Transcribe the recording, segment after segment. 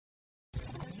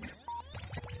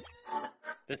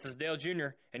This is Dale Jr.,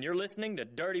 and you're listening to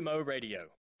Dirty Mo Radio.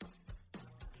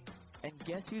 And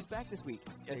guess who's back this week?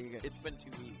 There you go. It's been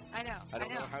 2 weeks. I know. I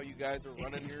don't know how you guys are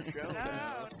running your show.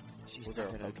 No. Was there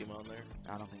a Pokemon there?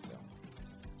 I don't think so.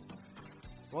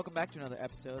 Welcome back to another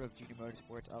episode of Junior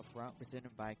Motorsports Up Front,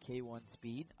 presented by K1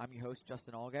 Speed. I'm your host,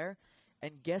 Justin Allgaier.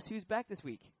 And guess who's back this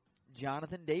week?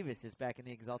 Jonathan Davis is back in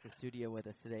the Exalted studio with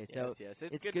us today. So yes.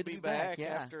 It's good to be back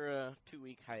after a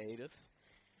 2-week hiatus.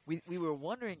 We were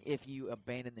wondering if you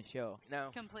abandoned the show.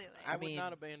 No. Completely. I would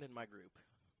not abandon my group.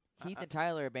 Heath and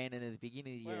Tyler abandoned at the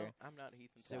beginning of the year. I'm not Heath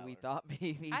and so Tyler. we thought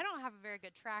maybe... I don't have a very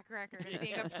good track record of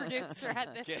being a producer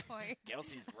at this point.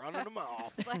 Kelsey's running them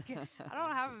off. I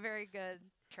don't have a very good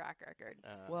track record.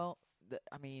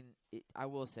 I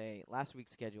will say, last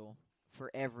week's schedule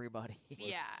for everybody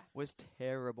was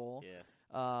terrible.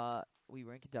 Yeah. We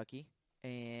were in Kentucky,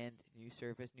 and new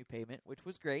surface, new pavement, which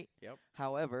was great. Yep.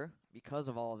 However, because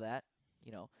of all of that,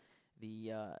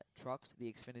 the trucks, the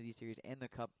Xfinity Series, and the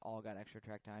Cup all got extra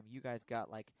track time. You guys got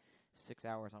like 6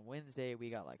 hours on Wednesday. We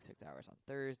got like 6 hours on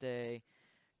Thursday.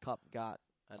 Cup got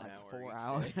An like hour 4 each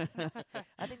hours. day.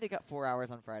 I think they got 4 hours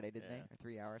on Friday, didn't they? Yeah. Or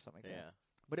 3 hours, something like Yeah. that.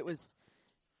 But it was...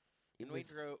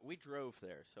 We drove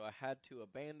there, so I had to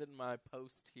abandon my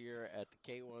post here at the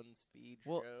K1 Speed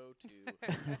show to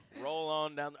roll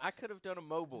on down. I could have done a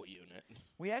mobile unit.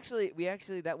 We actually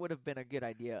that would have been a good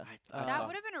idea. That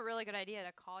would have been a really good idea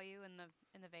to call you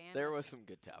in the van. There was some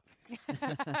good topics.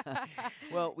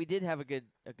 Well, we did have a good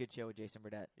show with Jason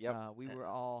Burdett. Yep. We were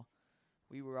all.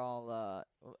 We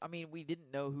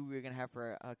didn't know who we were gonna have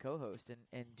for a co-host,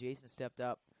 and Jason stepped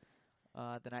up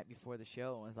the night before the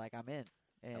show and was like, "I'm in."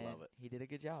 And I love it. He did a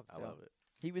good job. I love it.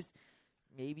 He was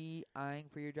maybe eyeing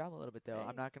for your job a little bit, though. Hey.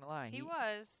 I'm not gonna lie. He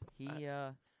was. You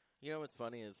know what's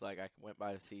funny is I went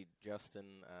by to see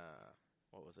Justin.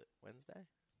 What was it? Wednesday?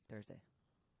 Thursday.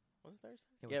 Was it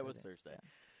Thursday? It was Thursday.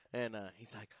 Yeah. And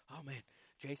he's like, "Oh man,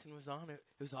 Jason was on it.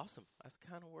 It was awesome. I was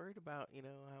kind of worried about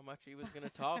how much he was going to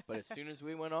talk, but as soon as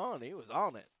we went on, he was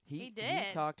on it. He did.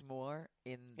 He talked more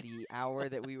in the hour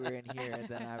that we were in here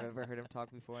than I've ever heard him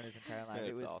talk before in his entire life.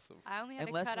 It was awesome. I only had to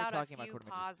Unless cut we're out a talking about few quarter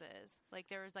pauses. Like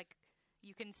there was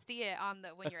you can see it on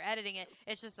when you're editing it.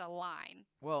 It's just a line.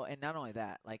 Well, and not only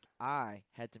that, I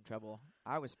had some trouble.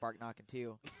 I was spark knocking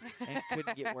too, and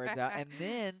couldn't get words out. And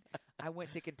then I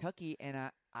went to Kentucky, and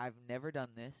I've never done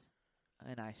this,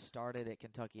 and I started at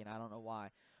Kentucky, and I don't know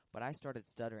why, but I started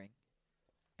stuttering,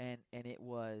 and it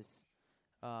was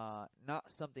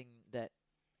not something that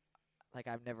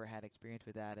I've never had experience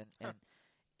with that, and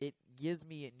it gives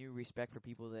me a new respect for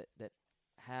people that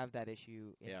have that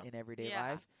issue in everyday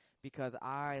life. Because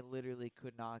I literally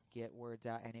could not get words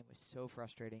out, and it was so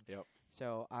frustrating. Yep.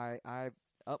 So I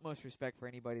utmost respect for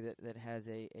anybody that has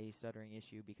a stuttering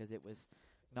issue, because it was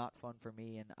not fun for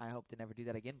me, and I hope to never do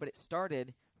that again. But it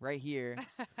started right here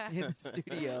in the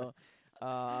studio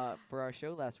for our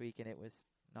show last week, and it was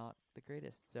not the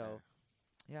greatest. So,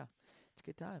 yeah, it's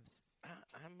good times.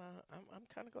 I'm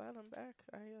kind of glad I'm back.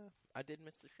 I did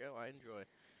miss the show. I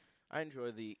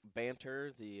enjoy the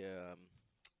banter.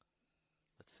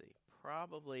 Let's see.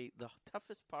 Probably the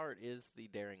toughest part is the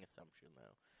daring assumption,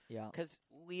 though. Yeah. Because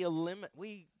we eliminate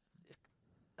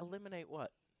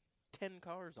what? 10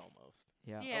 cars almost.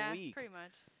 Yeah, a week. pretty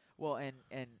much. Well, and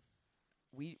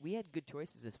we had good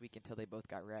choices this week until they both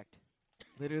got wrecked.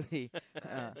 Literally.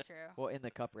 That's true. Well, in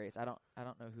the Cup race, I don't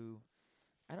know who.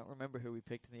 I don't remember who we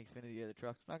picked in the Xfinity of the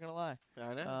trucks. I'm not gonna lie.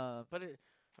 I know. But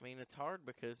it's hard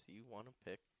because you want to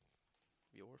pick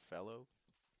your fellow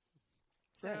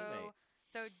teammate.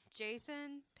 So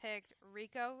Jason picked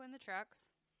Rico in the trucks.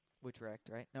 Which wrecked,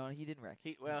 right? No, he didn't wreck.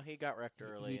 He got wrecked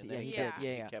early, and then he he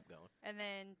kept going. And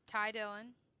then Ty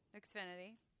Dillon,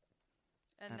 Xfinity.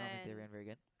 And I don't then think they ran very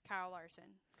good. Kyle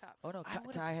Larson, Cup. Oh no,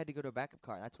 Ty had to go to a backup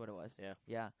car. That's what it was. Yeah.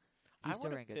 Yeah. He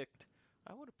still ran good.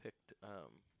 I would have picked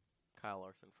Kyle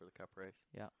Larson for the Cup race.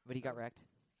 Yeah, but he got wrecked.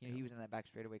 He was in that back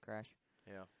straightaway crash.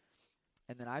 Yeah.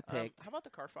 And then I picked. How about the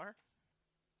car fire?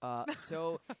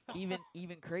 So even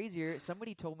crazier,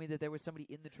 somebody told me that there was somebody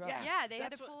in the truck. Yeah, they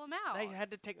had to pull him out. They had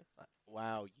to take.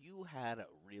 Wow, you had a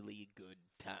really good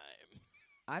time.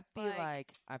 I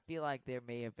feel like there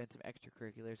may have been some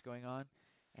extracurriculars going on,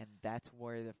 and that's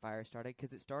where the fire started,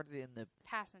 because it started in the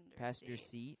passenger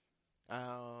seat.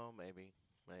 Oh, maybe.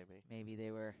 Maybe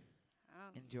they were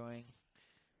enjoying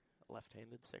a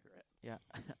left-handed cigarette. Yeah.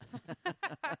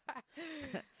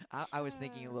 I was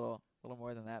thinking a little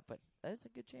more than that, but that's a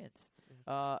good chance.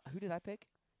 Who did I pick?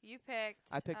 You picked.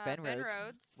 I picked Ben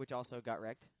Rhodes, which also got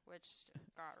wrecked.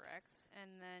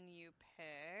 And then you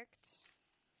picked.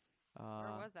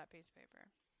 Where was that piece of paper?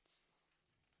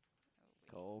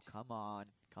 Come on.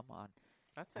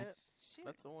 That's it. Shoot.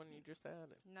 That's the one you just had.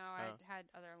 No, I had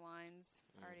other lines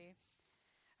already.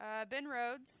 Ben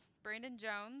Rhodes, Brandon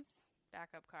Jones,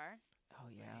 backup car, Oh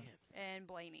yeah. Man, and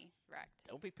Blaney wrecked.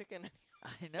 don't be picking.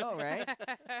 I know, right?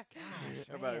 Gosh,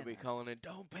 Everybody man. be calling it.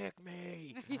 Don't pick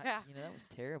me. Yeah, That was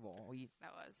terrible.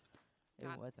 that was. It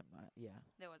Not- wasn't my,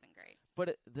 That wasn't great.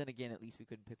 But then again, at least we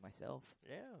couldn't pick myself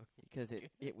Yeah, because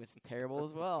it was terrible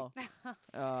as well.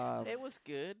 it was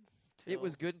good. It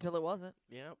was good until it wasn't.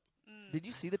 Yep. Did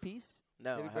you see the piece?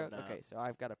 No, that we I broke? have not. Okay, so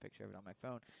I've got a picture of it on my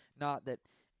phone. Not that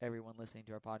everyone listening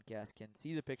to our podcast can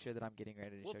see the picture that I'm getting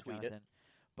ready to We'll show tweet it. Jonathan.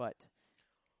 But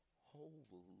Holy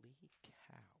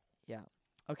cow!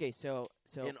 okay, so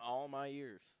In all my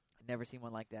years, never seen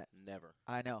one like that. never.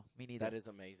 I know, me neither. That is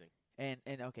amazing. And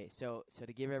okay, so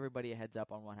to give everybody a heads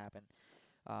up on what happened,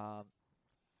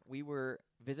 we were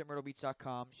visit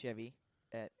MyrtleBeach.com Chevy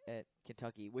at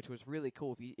Kentucky, which was really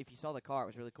cool. If you saw the car, it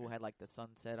was really cool. It had like the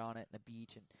sunset on it and the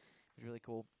beach, and it was really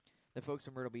cool. The folks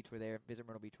from Myrtle Beach were there. Visit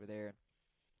Myrtle Beach were there.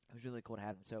 It was really cool to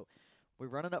have them. So we're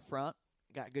running up front,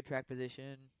 got good track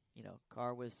position.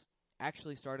 Car was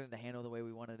actually starting to handle the way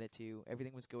we wanted it to.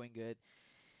 Everything was going good.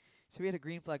 So we had a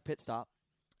green flag pit stop,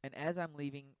 and as I'm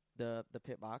leaving the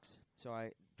pit box, so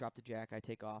I drop the jack, I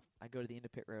take off, I go to the end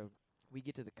of pit road. We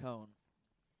get to the cone.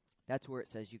 That's where it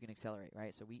says you can accelerate,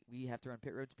 right? So we have to run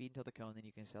pit road speed until the cone, then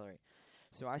you can accelerate.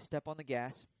 So I step on the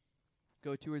gas,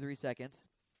 go 2 or 3 seconds,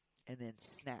 and then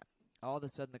snap. All of a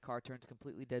sudden, the car turns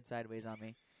completely dead sideways on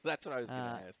me. That's what I was going to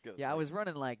ask. Go Yeah, I ahead. was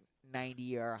running like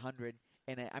 90 or 100,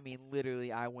 and I mean,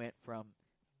 literally, I went from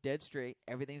dead straight,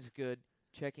 everything's good,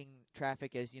 checking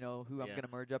traffic as who I'm Yeah. going to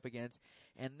merge up against,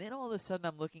 and then all of a sudden,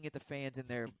 I'm looking at the fans in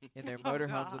their Oh,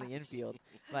 motorhomes in the gosh. infield,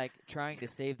 like trying to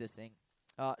save this thing.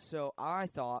 So I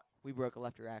thought we broke a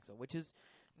left rear axle, which is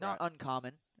not Right.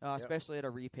 uncommon, Yep. especially at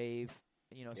a repave,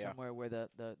 Yeah. somewhere where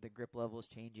the grip level is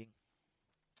changing.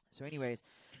 So anyways,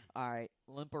 I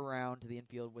limp around to the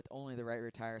infield with only the right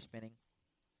rear tire spinning,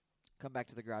 come back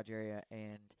to the garage area,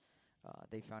 and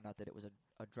they found out that it was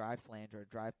a drive flange or a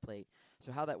drive plate.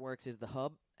 So how that works is the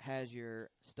hub has your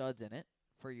studs in it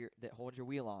that hold your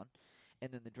wheel on,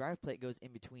 and then the drive plate goes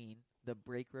in between the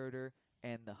brake rotor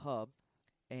and the hub,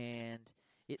 and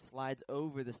it slides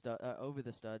over the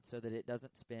stud so that it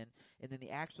doesn't spin, and then the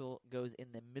axle goes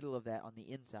in the middle of that on the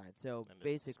inside. So And it's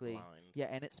basically, splined. yeah,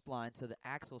 and it's splined, so the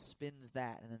axle spins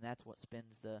that, and then that's what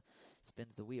spins the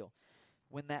wheel.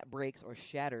 When that breaks or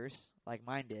shatters, like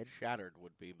mine did, Shattered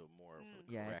would be the more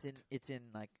yeah, correct. it's in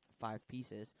like 5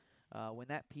 pieces. When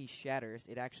that piece shatters,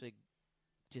 it actually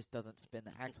just doesn't spin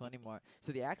the axle anymore.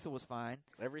 So the axle was fine,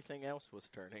 Everything else was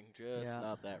turning, just Yeah.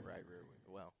 not that right rear wheel.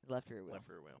 Well, left rear wheel. left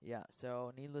rear wheel. Yeah,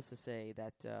 so needless to say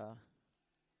that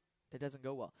that doesn't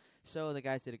go well. So the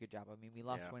guys did a good job. I mean, we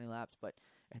lost Yeah. 20 laps, but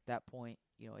at that point,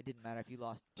 it didn't matter if you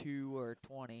lost 2 or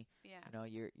 20. Yeah.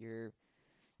 You're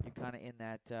kind of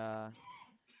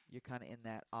in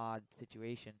that odd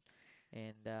situation,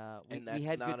 and And that's we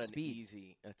had not good an speed.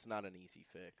 easy. That's not an easy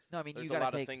fix. No, I mean, There's you a gotta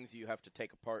lot take of things you have to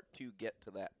take apart to get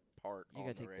to that part You on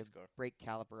gotta the take race car. brake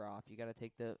caliper off. You got to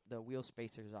take the wheel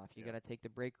spacers off. You Yeah. got to take the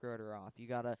brake rotor off. You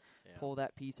got to Yeah. pull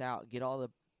that piece out. Get all the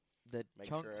Make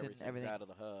chunks sure and everything's everything. out of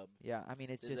the hub. Yeah, I mean,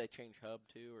 it's Did just they change hub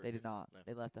too? Or they did not. No.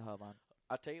 They left the hub on.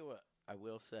 I'll tell you what. I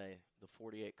will say the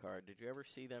 48 car. Did you ever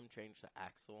see them change the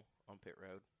axle on pit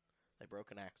road? They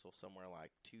broke an axle somewhere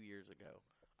like 2 years ago.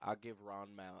 I'll give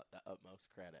Ron Mallett the utmost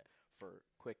credit for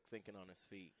quick thinking on his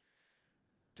feet.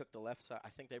 Took the left side. I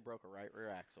think they broke a right rear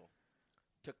axle.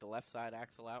 Took the left side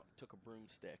axle out. Took a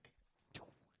broomstick.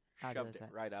 Out the Shoved other it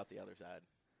side. right out the other side.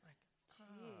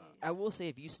 Jeez. I will say,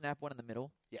 if you snap one in the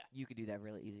middle, Yeah. you could do that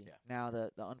really easy. Yeah. Now,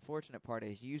 the unfortunate part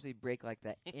is you usually break like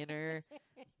that inner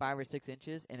 5 or 6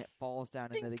 inches, and it falls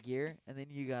down into the gear, and then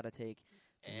you got to take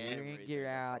gear in, Everything gear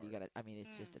out. You apart. got to. I mean,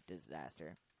 it's just a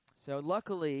disaster. So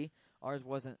luckily, ours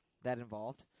wasn't that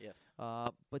involved. Yes.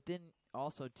 But then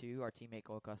also too, our teammate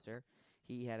Cole Custer,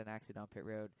 he had an accident on pit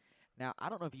road. Now I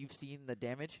don't know if you've seen the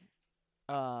damage.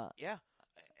 Yeah.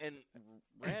 And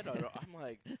red, I'm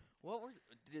like, what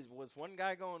was one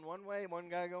guy going one way, one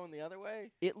guy going the other way?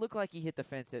 It looked like he hit the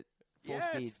fence at full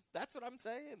Yes, speed. that's what I'm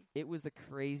saying. It was the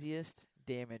craziest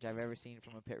damage I've ever seen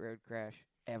from a pit road crash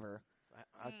ever.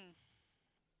 I,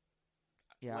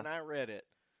 Yeah. When I read it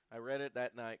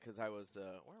that night because I was,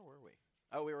 where were we?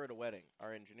 Oh, we were at a wedding.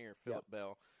 Our engineer, Philip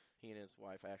Bell, he and his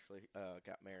wife, Ashley,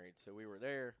 got married. So we were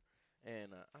there, and,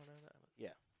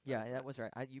 Yeah, that was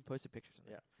right. You posted pictures of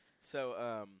that. Yeah. So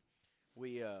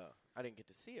I didn't get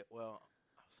to see it. Well,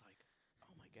 I was like,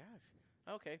 oh my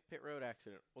gosh. Okay, pit road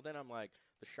accident. Well, then I'm like,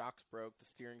 the shocks broke, the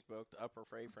steering's broke, the upper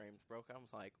frame frames broke. I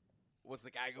was like, Was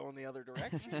the guy going the other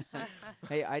direction?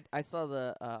 Hey, I saw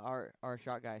the our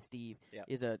shot guy Steve Yep.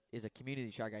 is a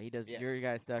community shot guy. He does Yes. your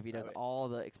guys stuff. He does Right. all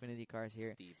the Xfinity cars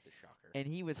here. Steve the Shocker. And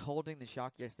he was holding the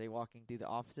shock yesterday, walking through the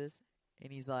offices,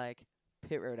 and he's like,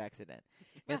 "Pit road accident,"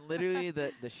 and literally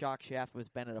the shock shaft was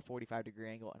bent at a 45-degree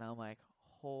angle, and I'm like,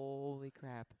 "Holy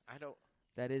crap, I don't.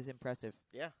 that is impressive."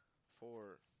 Yeah.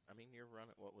 You're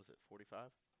running. What was it?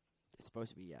 45. It's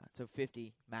supposed to be, yeah. So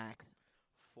 50 max.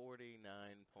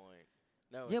 49 point.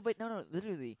 No. Yeah, it's- but no,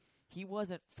 literally, he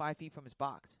wasn't 5 feet from his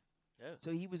box. Oh.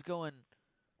 So he was going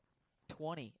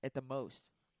 20 at the most.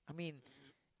 I mean,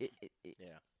 it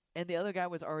Yeah. and the other guy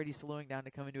was already slowing down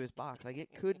to come into his box. Like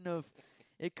it couldn't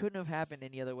have happened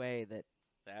any other way that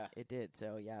Yeah. it did.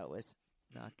 So yeah, it was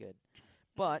not good.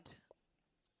 But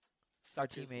our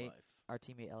Such is teammate- life. our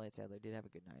teammate Elliott Sadler did have a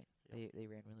good night. Yep. They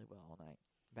ran really well all night.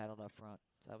 Battled up front,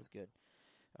 so that was good.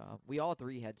 We all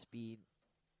three had speed,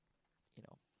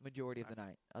 majority of the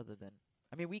night. Other than,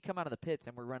 we come out of the pits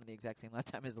and we're running the exact same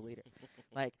lap time as the leader,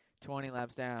 like 20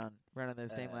 laps down, running the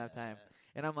same lap time.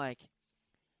 And I'm like,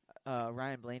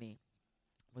 Ryan Blaney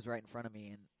was right in front of me,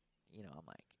 and I'm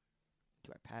like,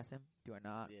 do I pass him? Do I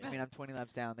not? Yeah. I'm 20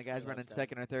 laps down. The guy's 20 running laps down.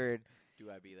 second or third. Do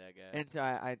I be that guy? And so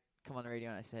I come on the radio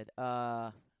and I said,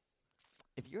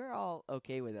 if you're all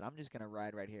okay with it, I'm just going to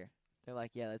ride right here. They're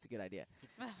like, yeah, that's a good idea.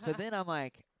 So then I'm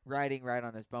like riding right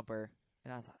on his bumper.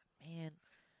 And I thought, man,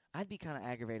 I'd be kind of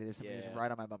aggravated if somebody was Yeah. right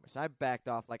on my bumper. So I backed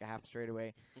off like a half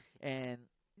straightaway and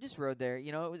just rode there.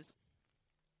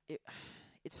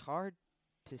 It's hard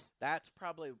to That's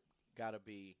probably got to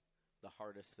be the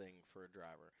hardest thing for a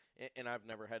driver. And I've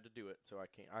never had to do it, so I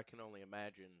can only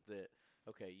imagine that,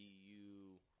 okay,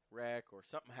 you wreck or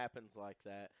something happens like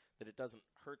that it doesn't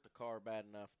hurt the car bad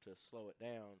enough to slow it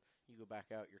down. You go back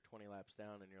out, you're 20 laps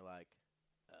down, and you're like,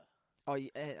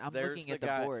 I'm There's looking the at the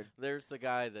guy- board. there's the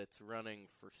guy that's running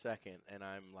for second, and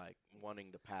I'm like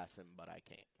wanting to pass him, but I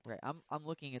can't. Right. I'm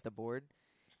looking at the board,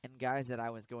 and guys that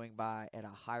I was going by at a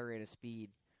high rate of speed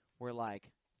were like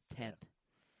 10th.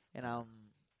 And I'm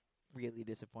really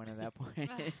disappointed at that point.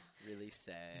 Really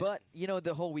sad. But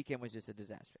the whole weekend was just a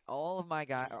disaster. All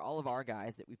of our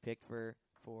guys that we picked for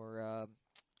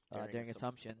during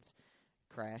assumptions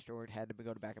crashed or had to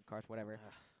go to backup cars, whatever.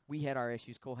 We had our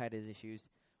issues. Cole had his issues.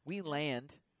 We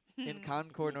land in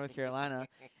Concord, North Carolina,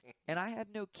 and I have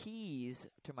no keys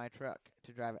to my truck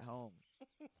to drive it home.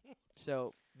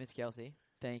 So, Miss Kelsey,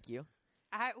 thank you.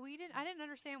 I didn't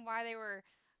understand why they were.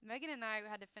 Megan and I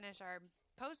had to finish our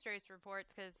post race reports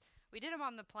because we did them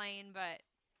on the plane, but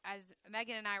as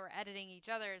Megan and I were editing each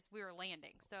other's, we were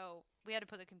landing, so we had to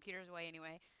put the computers away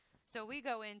anyway. So we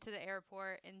go into the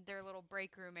airport in their little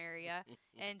break room area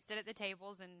and sit at the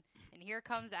tables, and here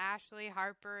comes Ashley,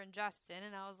 Harper, and Justin,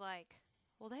 and I was like,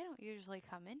 well, they don't usually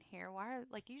come in here. Why are,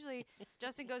 usually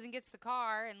Justin goes and gets the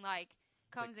car and,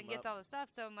 comes Picks and them gets up. all the stuff.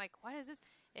 So I'm like, what is this?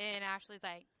 And Ashley's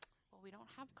like, well, we don't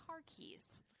have car keys.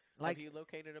 Have you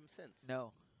located him since?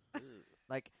 No. Ugh.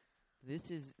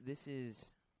 This is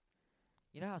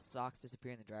you know how socks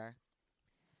disappear in the dryer?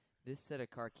 This set of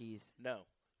car keys. No,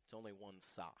 it's only one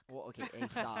sock. Well, okay, a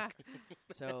sock.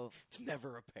 So It's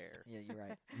never a pair. yeah, you're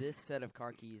right. This set of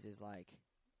car keys is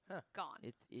Gone.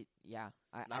 yeah.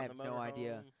 I Not have in the no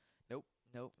idea. motorhome.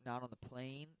 Nope, not on the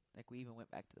plane. We even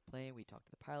went back to the plane. We talked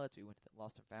to the pilots. We went to the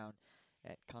Lost and Found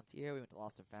at Concierge. We went to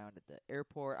Lost and Found at the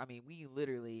airport. We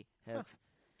literally have.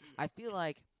 I feel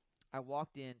like I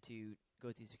walked in to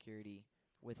go through security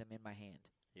with them in my hand,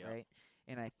 Yeah. right?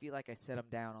 And I feel like I set them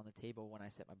down on the table when I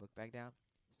set my book bag down.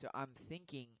 So I'm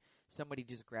thinking somebody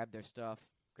just grabbed their stuff,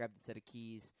 grabbed the set of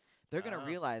keys. They're going to Ah.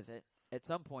 realize it at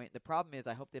some point. The problem is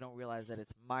I hope they don't realize that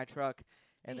it's my truck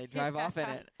and they drive off in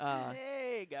it.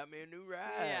 Hey, got me a new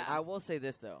ride. Yeah. I will say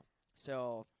this, though.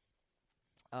 So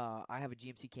I have a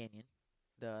GMC Canyon,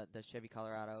 the Chevy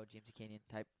Colorado GMC Canyon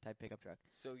type pickup truck.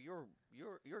 So you're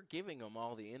giving them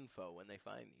all the info when they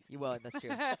find these. Well, that's true.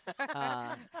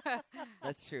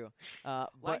 That's true. But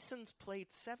License plate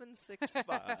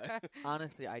 765.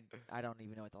 honestly, I don't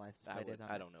even know what the license plate is on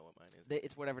I it. don't know what mine is.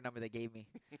 It's whatever number they gave me.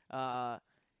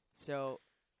 So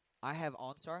I have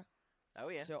OnStar. Oh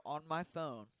yeah. So on my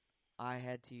phone, I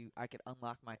could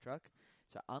unlock my truck.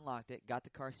 So I unlocked it, got the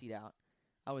car seat out.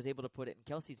 I was able to put it in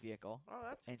Kelsey's vehicle, Oh,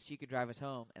 that's and she could drive us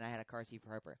home, and I had a car seat for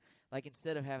Harper.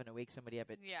 Instead of having to wake somebody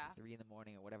up at Yeah. 3 in the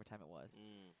morning or whatever time it was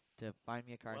mm. to find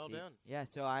me a car Well seat. done. Yeah,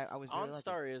 so I was really lucky.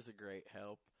 OnStar is a great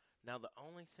help. Now the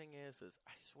only thing is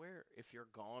I swear if you're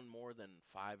gone more than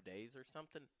 5 days or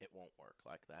something, it won't work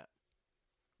like that.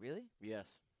 Really? Yes.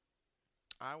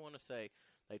 I want to say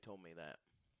they told me that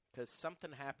because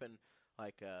something happened.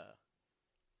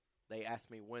 They asked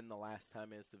me when the last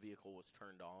time is the vehicle was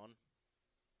turned on,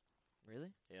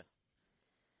 Really?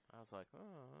 I was like,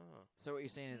 oh. So what you're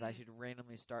saying is I should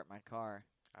randomly start my car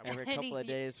I every couple of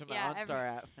days from the Yeah,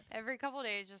 OnStar app. Every couple of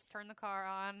days, just turn the car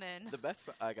on and. The best,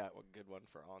 I got a good one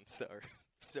for OnStar.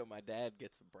 So my dad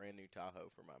gets a brand new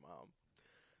Tahoe for my mom.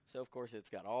 So, of course, it's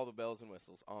got all the bells and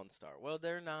whistles OnStar. Well,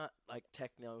 they're not, like,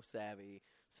 techno-savvy.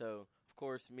 So, of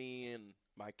course, me and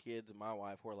my kids and my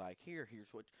wife were like, here's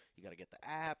what, you got to get the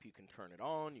app. You can turn it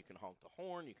on. You can honk the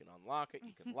horn. You can unlock it.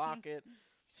 You can lock it,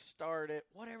 start it,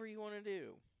 whatever you want to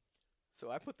do. So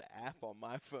I put the app on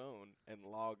my phone and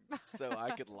logged so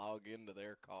I could log into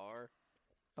their car.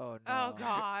 Oh, no. Oh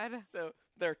God. So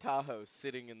their Tahoe's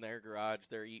sitting in their garage.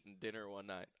 They're eating dinner one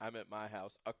night. I'm at my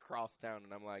house across town,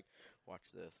 and I'm like, watch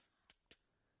this.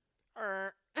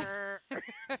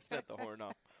 Set the horn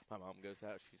off. My mom goes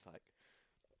out. She's like,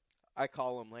 I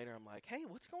call them later. I'm like, hey,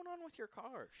 what's going on with your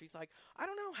car? She's like, I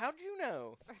don't know. How'd you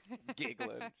know?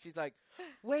 Giggling. She's like,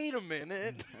 wait a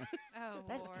minute. Oh,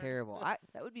 That's Lord. terrible.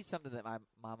 That would be something that my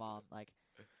mom, like,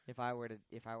 if I were to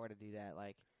do that,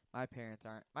 like, my parents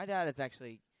aren't. My dad is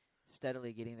actually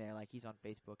steadily getting there. Like, he's on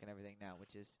Facebook and everything now,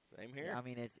 which is. Same here. I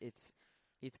mean,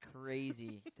 it's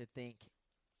crazy to think,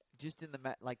 just in the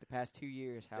past 2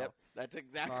 years, how Yep, that's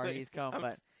exactly. far he's come. I'm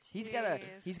But he's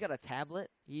Jeez. got a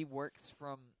tablet. He works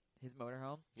from his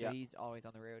motorhome, so Yeah. he's always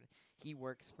on the road. He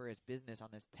works for his business on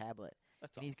this tablet,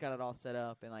 That's and he's got it all set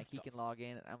up, and like he That's can log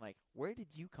in. And I'm like, where did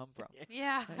you come from?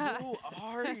 Yeah. Who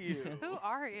are you? Who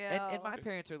are you? And my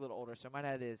parents are a little older, so my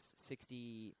dad is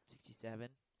 67,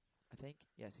 I think.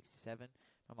 Yeah, 67.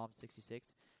 My mom's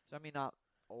 66. So I mean, not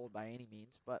old by any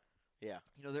means, but Yeah.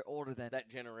 you know, they're older than That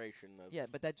generation of yeah.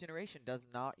 But that generation does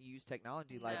not use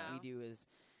technology like we No. do.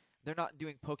 They're not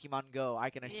doing Pokemon Go.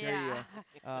 I can assure you.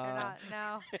 They're not.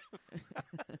 No.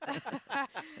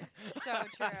 So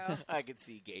true. I could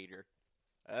see Gator.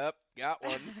 Up, got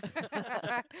one.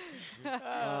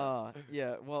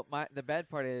 Yeah. Well, the bad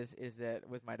part is that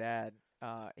with my dad,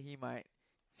 he might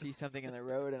see something in the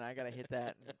road, and I gotta hit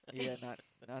that. And, yeah,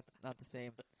 not the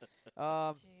same.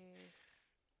 Jeez.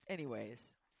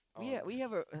 Anyways, Oh.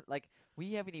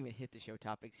 we haven't even hit the show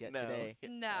topics yet No. today,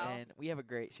 No. and we have a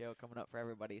great show coming up for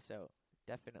everybody. So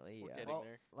definitely, We're getting well,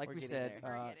 there. like We're we getting said,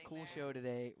 there. We're getting cool there. show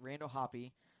today. Randall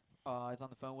Hoppy is on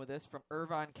the phone with us from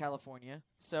Irvine, California.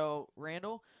 So,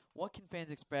 Randall, what can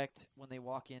fans expect when they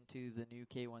walk into the new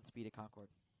K1 Speed at Concord?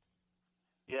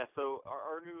 Yeah, so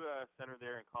our new center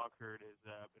there in Concord has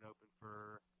been open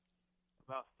for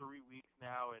about 3 weeks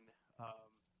now, and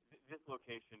this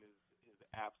location is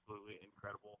absolutely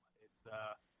incredible. It's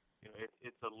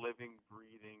it's a living,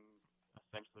 breathing,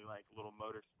 essentially like little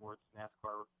motorsports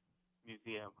NASCAR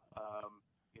museum.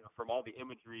 From all the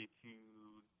imagery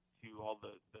to all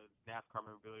the NASCAR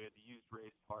memorabilia, the used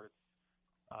race parts,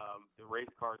 the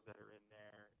race cars that are in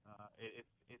there.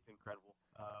 It's incredible.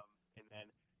 And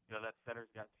then that center's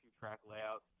got 2-track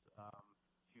layouts,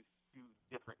 two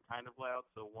different kind of layouts.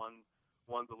 So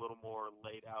one's a little more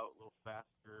laid out, a little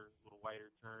faster, a little wider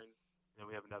turns. And then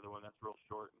we have another one that's real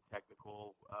short and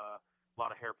technical, a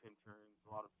lot of hairpin turns,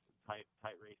 a lot of tight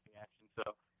racing action.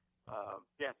 So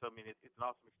so I mean it's an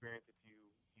awesome experience if you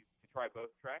try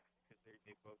both tracks because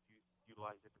they both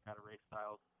utilize different kind of race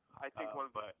styles. I think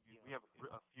we have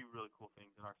a few really cool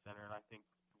things in our center, and I think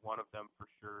one of them for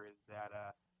sure is that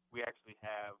we actually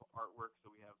have artwork.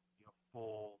 So we have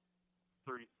full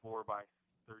 34 by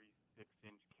 36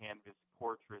 inch canvas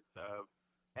portraits of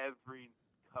every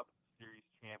Cup Series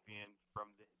champion from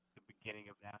the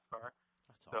beginning of NASCAR.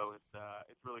 That's So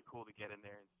awesome. it's really cool to get in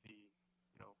there and see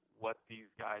what these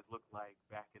guys look like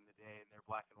back in the day, and their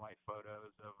black and white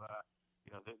photos of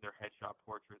their headshot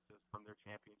portraits from their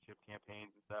championship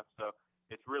campaigns and stuff. So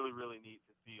it's really neat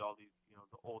to see all these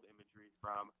the old imagery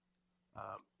from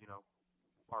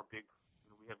our big.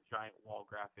 We have giant wall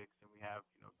graphics, and we have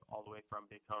all the way from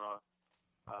Daytona,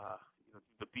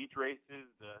 the beach races,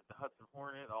 the Hudson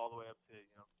Hornet, all the way up to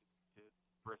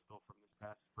Bristol from this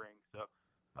past spring. So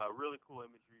really cool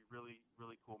imagery, really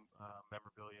cool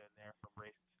memorabilia in there from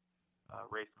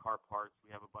race car parts.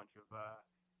 We have a bunch of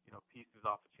pieces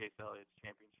off of Chase Elliott's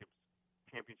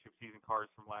championship season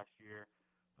cars from last year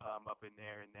up in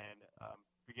there. And then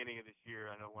beginning of this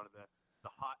year, I know one of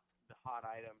the hot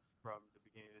items from the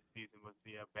beginning of the season was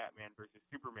the Batman versus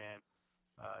Superman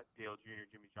Dale Jr.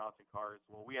 Jimmy Johnson cars.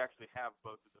 Well, we actually have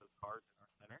both of those cars in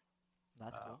our center.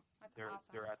 That's cool. That's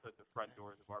They're awesome. at the front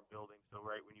doors of our building. So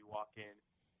right when you walk in,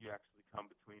 you actually come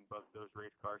between both those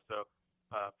race cars. So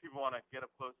people want to get up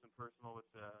close and personal with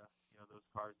those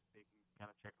cars. They can kind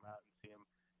of check them out and see them.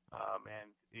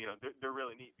 And they're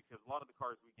really neat because a lot of the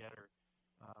cars we get are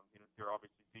they're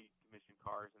obviously, so you can transmission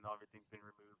cars, and everything's been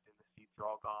removed, and the seats are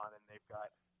all gone, and they've got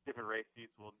different race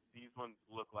seats. Well, these ones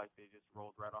look like they just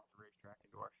rolled right off the racetrack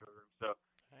into our showroom. So,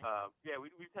 yeah,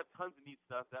 we've had tons of neat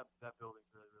stuff. That building's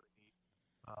really, really neat,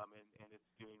 and it's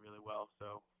doing really well.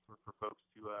 So for folks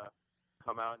to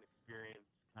come out and experience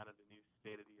kind of the new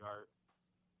state-of-the-art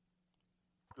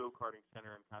go-karting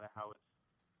center and kind of how it's,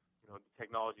 the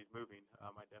technology is moving,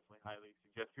 I definitely highly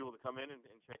suggest people to come in and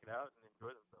check it out and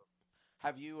enjoy themselves.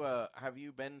 Have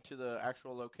you been to the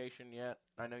actual location yet?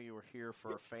 I know you were here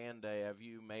for Fan Day. Have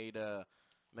you made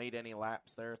any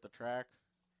laps there at the track?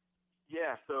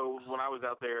 Yeah, so when I was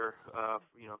out there,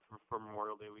 for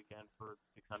Memorial Day weekend, for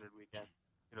 600 weekend,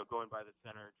 going by the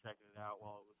center, checking it out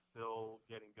while it was still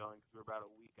getting going, because we were about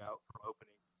a week out from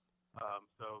opening.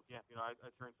 So yeah, I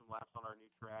turned some laps on our new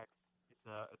track. It's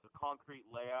a concrete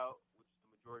layout, which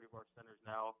the majority of our centers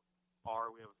now are.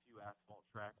 We have a few asphalt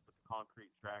tracks, but the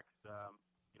concrete tracks,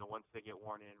 once they get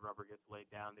worn in, rubber gets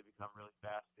laid down, they become really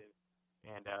fast,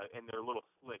 and they're a little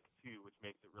slick too, which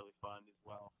makes it really fun as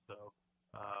well. So,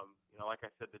 like I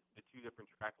said, the two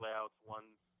different track layouts,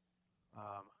 one's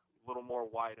a little more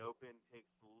wide open,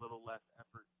 takes a little less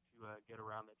effort to get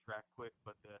around the track quick,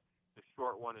 but the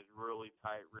short one is really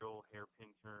tight, real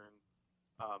hairpin turns,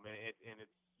 and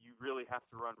it's, you really have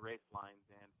to run race lines,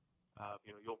 and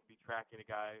you'll be tracking a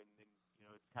guy, and then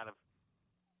it's kind of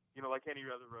like any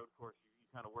other road course, you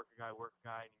kind of work a guy, and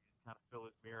you just kind of fill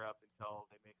his mirror up until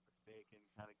they make a mistake and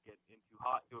kind of get in too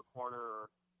hot into a corner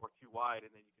or too wide,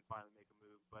 and then you can finally make a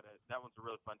move. But that one's a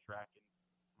really fun track, and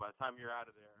by the time you're out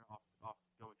of there, off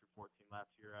going through 14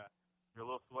 laps, you're a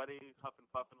little sweaty, huffing,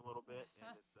 puffing a little bit,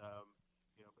 and it's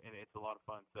and it's a lot of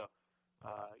fun. So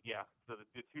yeah, so the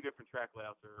two different track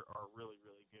layouts are really,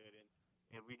 really good,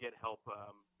 and we get help.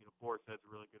 Boris is a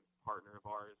really good partner of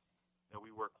ours that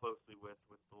we work closely with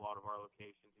a lot of our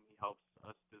locations, and he helps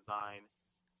us design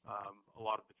a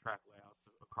lot of the track layouts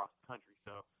across the country.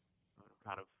 So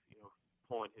kind of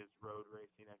pulling his road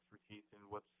racing expertise and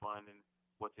what's fun and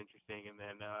what's interesting, and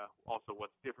then also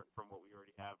what's different from what we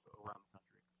already have around the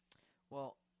country.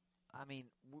 Well, I mean,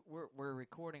 we're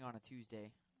recording on a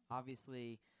Tuesday.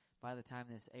 Obviously, by the time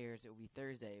this airs, it will be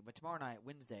Thursday. But tomorrow night,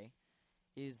 Wednesday,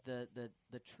 is the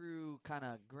true kind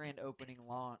of grand opening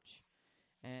launch.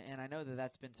 And I know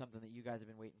that's been something that you guys have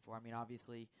been waiting for. I mean,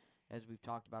 obviously, as we've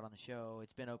talked about on the show,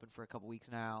 it's been open for a couple weeks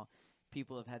now.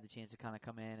 People have had the chance to kind of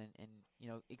come in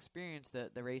and experience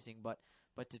the racing. But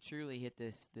to truly hit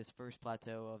this first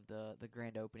plateau of the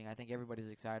grand opening, I think everybody's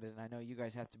excited. And I know you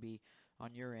guys have to be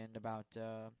on your end about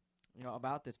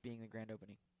this being the grand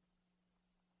opening.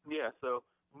 Yeah, so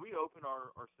when we open our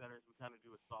centers, we kind of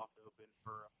do a soft open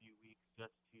for a few weeks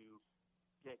just to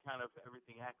get kind of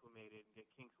everything acclimated and get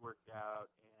kinks worked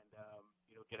out and,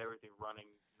 get everything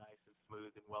running nice and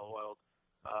smooth and well-oiled.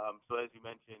 So as you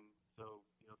mentioned,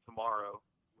 tomorrow,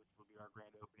 which will be our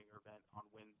grand opening event on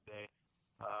Wednesday,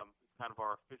 it's kind of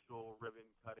our official ribbon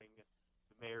cutting.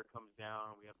 The mayor comes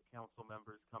down, we have the council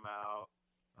members come out,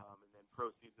 and then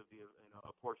proceeds of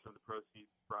a portion of the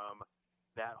proceeds from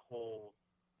that whole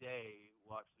day,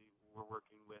 we're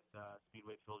working with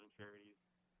Speedway Children's Charities.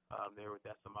 They're with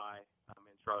SMI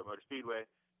and Charlotte Motor Speedway,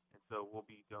 and so we'll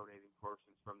be donating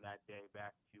portions from that day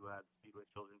back to the Speedway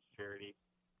Children's Charity.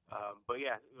 But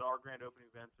yeah, our grand opening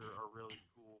events are really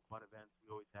cool, fun events.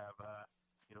 We always have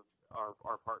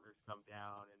our partners come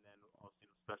down, and then also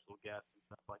special guests and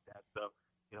stuff like that. So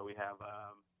we have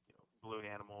balloon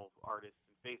animal artists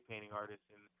and face painting artists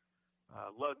and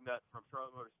Lugnut from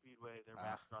Charlotte Motor Speedway. Their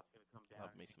mascot's going to come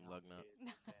down. Love me some Lugnut.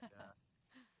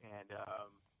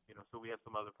 So we have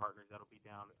some other partners that'll be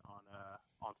down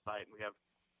on site, and we have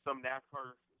some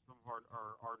NASCAR, some of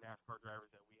our NASCAR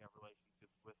drivers that we have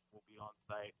relationships with will be on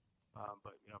site.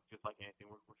 But just like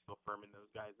anything, we're still firming those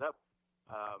guys up.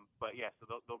 But yeah, so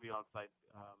they'll be on site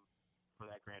for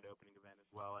that grand opening event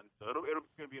as well, and so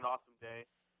it's going to be an awesome day.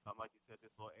 Like you said,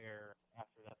 this will air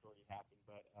after that's already happened,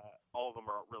 but all of them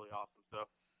are really awesome. So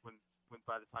when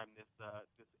by the time this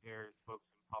airs, folks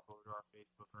can pop over to our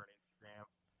Facebook or our Instagram,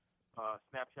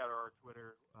 Snapchat or our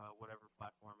Twitter, whatever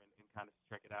platform, and kind of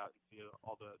check it out and see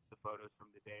all the photos from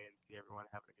the day and see everyone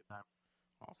having a good time.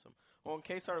 Awesome. Well, in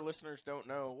case our listeners don't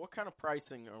know, what kind of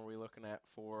pricing are we looking at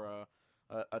for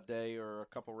a day or a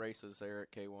couple races there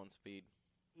at K1 Speed?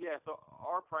 Yeah, so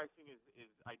our pricing is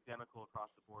identical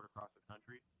across the board, across the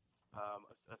country.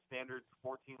 A standard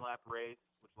 14-lap race,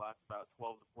 which lasts about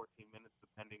 12 to 14 minutes,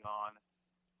 depending on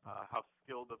how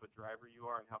skilled of a driver you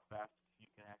are and how fast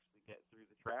you can actually get through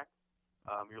the track.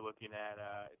 You're looking at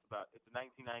it's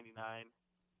 $19.99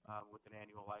 with an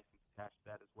annual license attached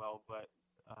to that as well. But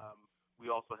we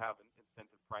also have an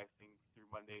incentive pricing through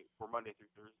Monday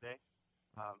through Thursday.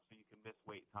 so you can miss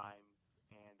wait times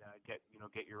and get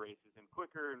your races in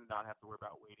quicker and not have to worry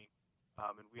about waiting.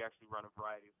 And we actually run a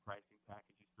variety of pricing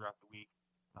packages throughout the week.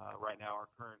 Right now,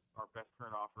 our best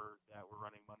current offer that we're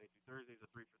running Monday through Thursday is a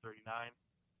 3 for $39,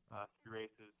 3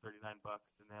 races, $39,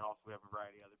 and then also we have a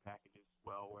variety of other packages as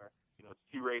well, where it's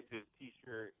 2 races,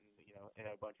 T-shirt, and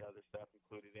a bunch of other stuff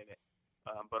included in it.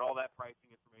 But all that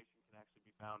pricing information can actually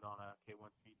be found on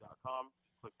K1Speed.com.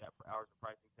 Just click that for hours of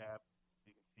pricing tab, so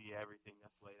you can see everything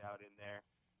that's laid out in there,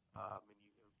 and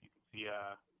you can see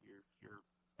your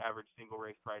average single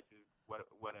race prices, what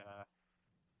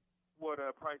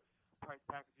price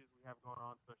packages we have going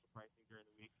on, special pricing during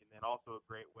the week, and then also a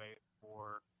great way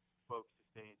for folks to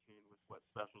stay in tune with what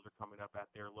specials are coming up at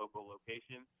their local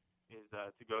location is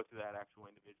to go to that actual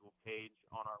individual page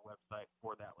on our website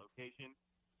for that location,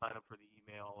 sign up for the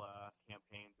email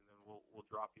campaigns, and then we'll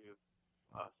drop you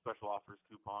special offers,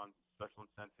 coupons, special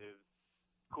incentives,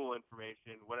 cool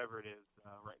information, whatever it is,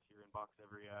 right to your inbox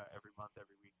every month,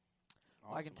 every week.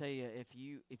 Well, I can tell you, if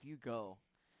you go,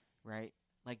 right,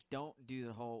 like don't do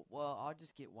the whole, well, I'll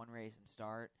just get one race and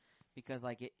start, because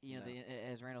like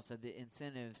as Randall said, the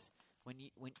incentives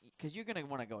because you're gonna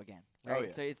want to go again, right? Oh,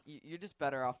 yeah. So you're just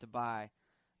better off to buy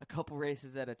a couple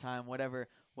races at a time, whatever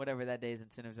that day's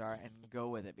incentives are, and go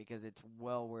with it, because it's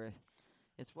well worth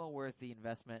the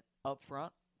investment up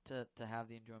front to have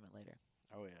the enjoyment later.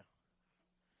 Oh yeah.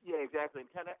 Yeah, exactly.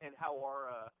 And how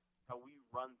we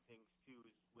run things too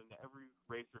is when every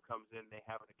racer comes in, they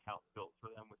have an account built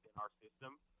for them within our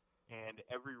system, and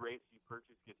every race you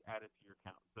purchase gets added to your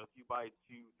account. So if you buy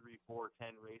 2, 3, 4,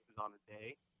 10 races on a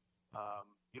day,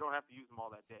 you don't have to use them all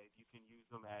that day. You can use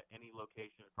them at any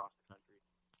location across the country.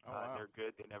 Oh, wow. They're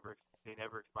good. They never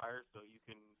expire. So you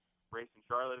can race in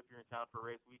Charlotte if you're in town for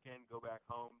a race weekend. Go back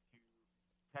home to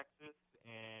Texas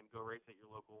and go race at your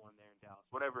local one there in Dallas.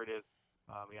 Whatever it is.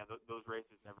 Those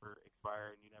races never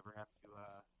expire, and you never have to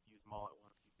use them all at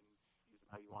once. You can use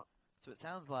them how you want. So it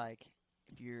sounds like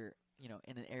if you're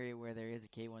in an area where there is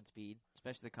a K1 Speed,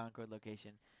 especially the Concord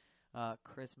location,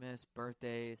 Christmas,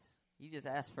 birthdays, you just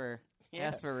ask for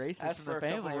races Ask from for the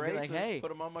a couple family and be races, like, hey, put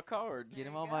them on my card. get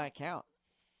them There on you my go. account.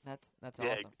 That's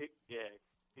Yeah, awesome.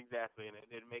 exactly, and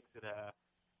it makes it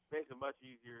much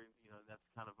easier. That's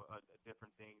kind of a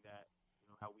different thing that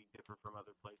how we differ from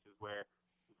other places where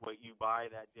what you buy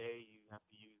that day you have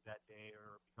to use that day,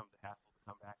 or it becomes a hassle to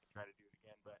come back and try to do it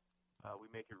again. But we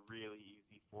make it really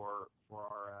easy for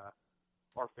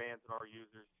our fans and our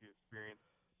users to experience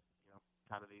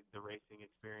kind of the racing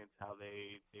experience, how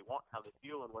they want, how they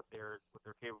feel, and what they're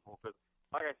capable. Because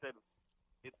like I said,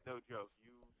 it's no joke.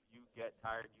 You get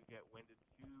tired, you get winded.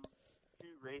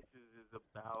 Two races is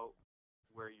about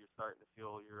where you're starting to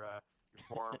feel your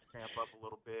forearms cramp up a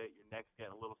little bit, your neck's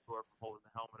getting a little sore from holding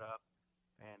the helmet up,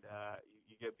 and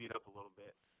you get beat up a little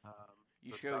bit.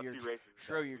 You so show about your 2 races is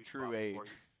show that your sweet true spot age.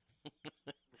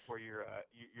 before you're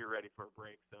ready for a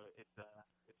break. So it's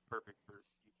perfect for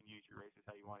you can use your races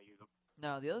how you want to use them.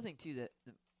 Now, the other thing, too, that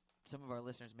some of our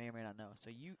listeners may or may not know, so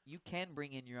you can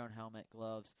bring in your own helmet,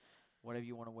 gloves, whatever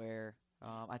you want to wear.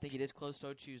 I think it is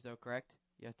closed-toed shoes, though, correct?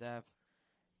 You have to have...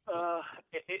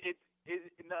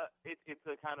 It's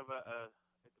a kind of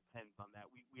it depends on that.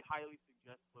 We highly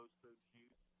suggest closed-toed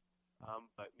shoes,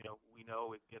 but we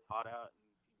know it gets hot out, and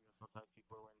sometimes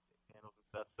people are wearing sandals and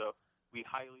stuff. So we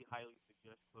highly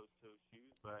suggest closed-toed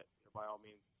shoes, but by all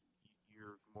means,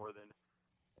 you're more than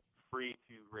free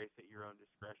to race at your own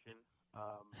discretion.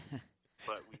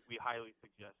 But we highly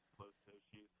suggest closed-toe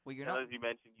shoes. Well, you're As you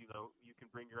mentioned, you can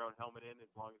bring your own helmet in as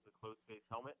long as it's a closed-face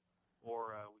helmet.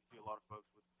 Or we see a lot of folks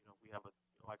with, we have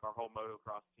like our whole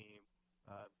motocross team.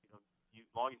 As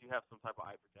long as you have some type of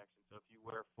eye protection. So if you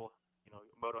wear full,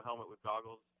 moto helmet with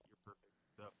goggles, you're perfect.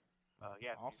 So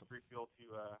Awesome. Free feel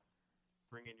to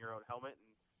bring in your own helmet,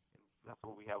 and that's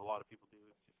what we have a lot of people do.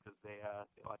 It's just because they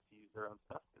like to use their own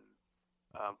stuff. And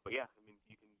but yeah, I mean,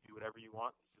 you can do whatever you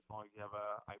want, just as long as you have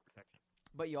eye protection.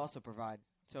 But you also provide.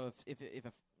 So if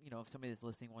somebody that's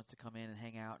listening wants to come in and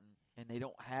hang out and they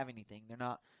don't have anything, they're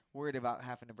not worried about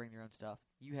having to bring their own stuff.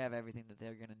 You have everything that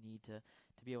they're going to need to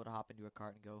be able to hop into a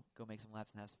cart and go make some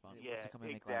laps and have some fun. Yeah, so come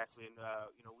in and exactly. make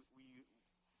laps. And we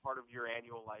part of your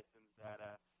annual license that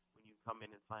when you come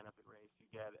in and sign up and race, you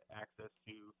get access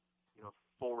to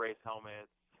full race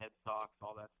helmets, head socks,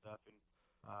 all that stuff. And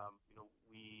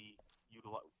we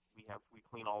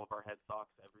clean all of our head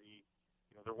socks every.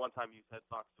 They're one-time use head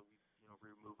socks, so we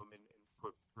remove them and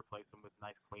replace them with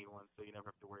nice clean ones, so you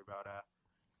never have to worry about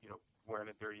wearing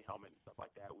a dirty helmet and stuff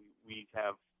like that. We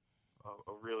have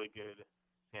a really good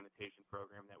sanitation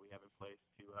program that we have in place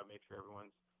to make sure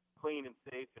everyone's clean and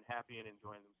safe and happy and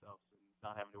enjoying themselves. And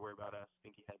not having to worry about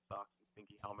stinky head socks and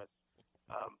stinky helmets,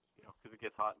 because it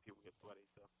gets hot and people get sweaty.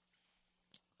 So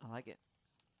I like it.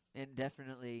 And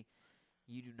definitely,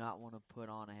 you do not want to put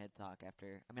on a head sock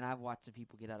after. I mean, I've watched some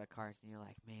people get out of cars, and you're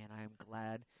like, man, I am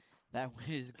glad that one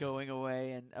is going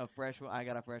away, and a fresh one. I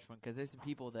got a fresh one, because there's some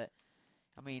people that,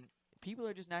 I mean, people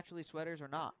are just naturally sweaters or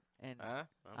not, and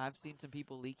I've seen some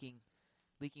people leaking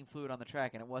fluid on the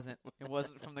track, and it wasn't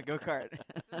from the go-kart.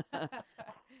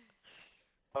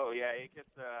 Oh yeah, it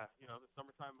gets the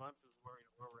summertime months is where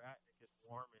we're at. It gets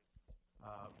warm, and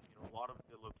a lot of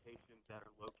the locations that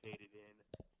are located in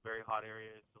very hot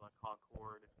areas, so like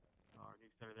Concord, our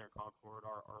new center there in Concord,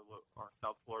 our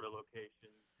South Florida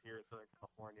locations here in Southern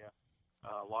California.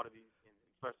 A lot of these,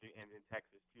 especially in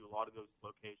Texas too, a lot of those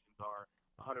locations are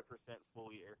 100%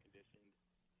 fully air conditioned.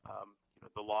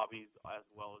 The lobbies as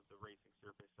well as the racing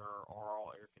surface are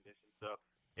all air conditioned, so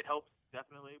it helps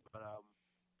definitely. But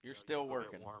you're still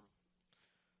working. Warm.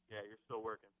 Yeah, you're still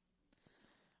working.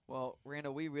 Well,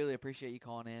 Randall, we really appreciate you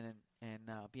calling in and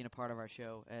being a part of our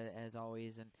show as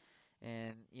always.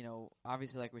 And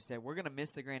obviously, like we said, we're gonna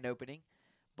miss the grand opening,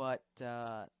 but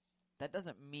that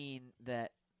doesn't mean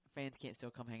that fans can't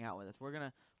still come hang out with us. We're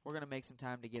gonna make some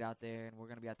time to get out there, and we're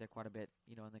gonna be out there quite a bit,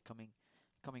 in the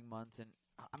coming months. And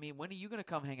I mean, when are you gonna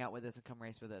come hang out with us and come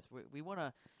race with us? We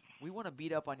wanna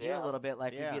beat up on you a little bit,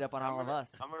 like we beat up on all of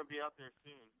us. I'm gonna be out there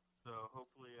soon, so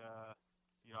hopefully,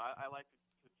 I like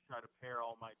to try to pair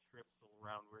all my trips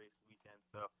around race weekend.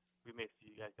 So we may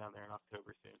see you guys down there in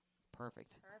October soon.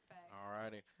 Perfect. All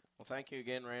righty. Well, thank you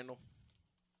again, Randall.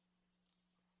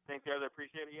 Thanks, guys. I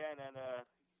appreciate it. Yeah, and then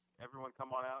everyone come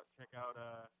on out, check out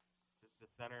the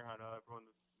center. I know everyone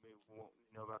won't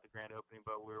know about the grand opening,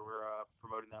 but we're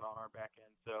promoting that on our back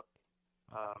end. So,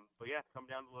 but yeah, come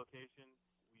down to the location.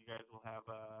 You guys will have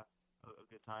a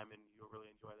good time, and you'll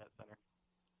really enjoy that center.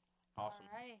 Awesome.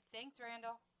 All right. Thanks,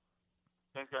 Randall.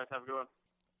 Thanks, guys. Have a good one.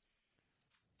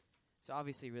 So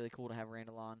obviously, really cool to have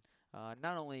Randall on.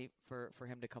 Not only for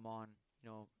him to come on,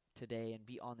 today and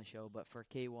be on the show, but for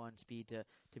K1 Speed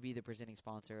to be the presenting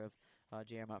sponsor of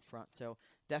JM Up Front. So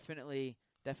definitely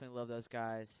love those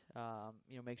guys.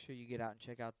 Make sure you get out and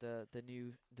check out the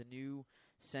new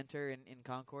center in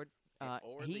Concord.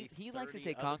 He likes to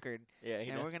say Concord. Yeah,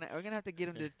 and we're gonna have to get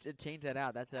him to change that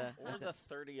out. That's the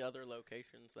 30 other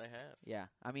locations they have. Yeah,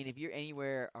 I mean, if you're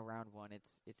anywhere around one,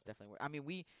 it's definitely. I mean,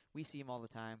 we see them all the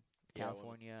time,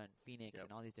 California and Phoenix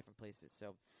and all these different places.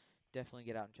 So definitely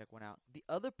get out and check one out. The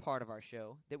other part of our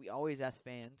show that we always ask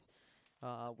fans,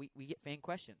 we get fan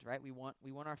questions, right? We want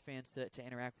our fans to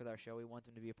interact with our show. We want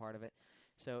them to be a part of it.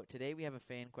 So today we have a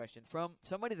fan question from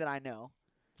somebody that I know.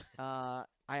 I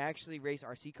actually raced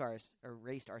RC cars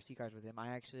with him. I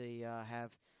actually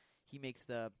he makes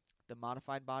the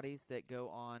modified bodies that go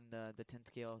on the 10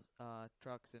 scale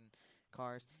trucks and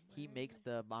cars. He makes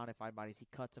the modified bodies. He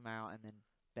cuts them out and then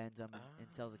bends them and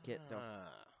sells a kit. So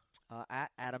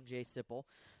at Adam J. Sipple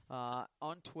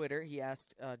on Twitter, he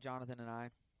asked Jonathan and I,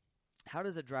 how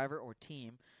does a driver or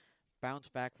team bounce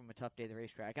back from a tough day at the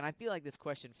racetrack? And I feel like this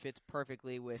question fits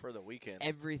perfectly with for the weekend,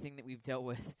 everything that we've dealt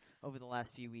with over the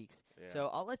last few weeks. Yeah. So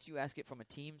I'll let you ask it from a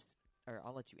team's, or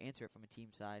I'll let you answer it from a team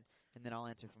side, and then I'll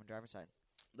answer from a driver's side.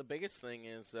 The biggest thing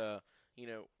is,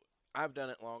 I've done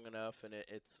it long enough, and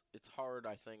it's hard,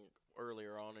 I think,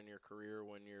 earlier on in your career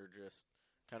when you're just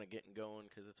kind of getting going,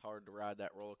 because it's hard to ride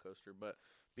that roller coaster. But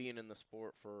being in the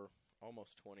sport for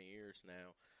almost 20 years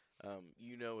now,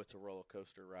 it's a roller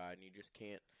coaster ride, and you just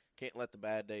can't let the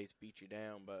bad days beat you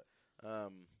down. But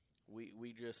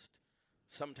we just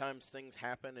sometimes things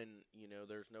happen, and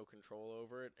there's no control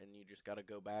over it, and you just got to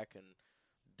go back and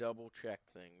double check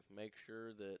things, make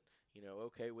sure that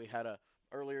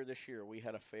earlier this year we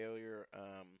had a failure.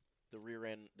 The rear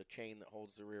end, the chain that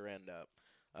holds the rear end up,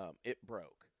 it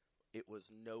broke. It was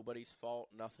nobody's fault,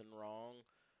 nothing wrong.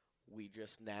 We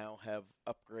just now have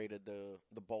upgraded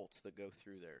the bolts that go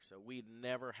through there. So we'd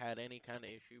never had any kind of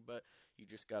issue, but you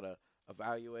just got to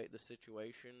evaluate the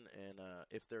situation, and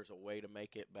if there's a way to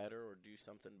make it better or do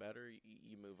something better,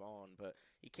 you move on. But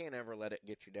you can't ever let it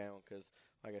get you down, because,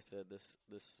 like I said,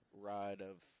 this ride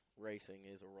of racing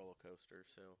is a roller coaster.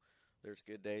 So there's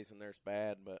good days and there's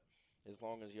bad, but as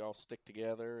long as y'all stick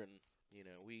together, and,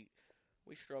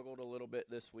 we struggled a little bit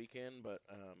this weekend, but,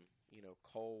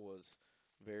 Cole was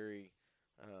very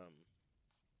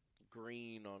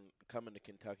green on coming to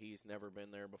Kentucky. He's never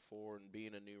been there before, and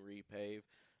being a new repave,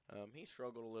 he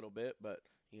struggled a little bit, but,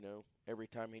 every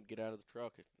time he'd get out of the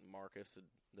truck, Marcus,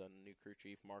 the new crew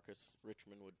chief, Marcus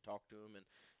Richmond, would talk to him and,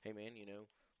 hey, man,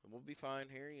 we'll be fine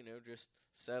here, just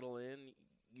settle in.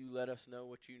 You let us know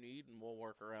what you need, and we'll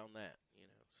work around that,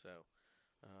 So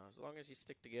As long as you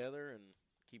stick together and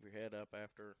keep your head up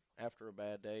after a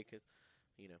bad day, because,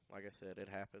 like I said, it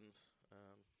happens.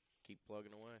 Keep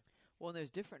plugging away. Well, and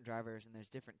there's different drivers and there's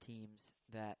different teams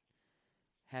that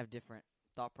have different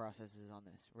thought processes on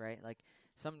this, right? Like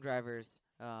some drivers,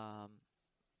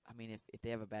 if they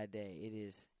have a bad day,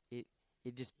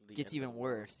 it just The gets end of even the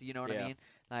world. worse. You know what I Yeah. mean?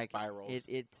 Like Spirals.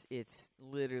 it's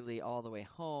literally all the way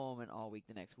home and all week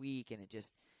the next week, and it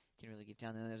just can really get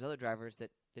down. And then there's other drivers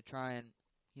that try and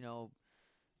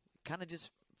kind of just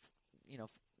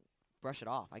brush it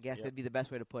off. I guess Yep. would be the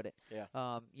best way to put it. Yeah.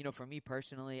 For me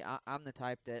personally, I'm the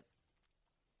type that,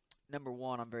 number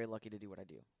one, I'm very lucky to do what I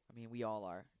do. I mean, we all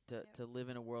are. To live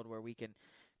in a world where we can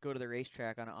go to the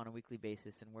racetrack on a weekly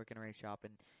basis and work in a race shop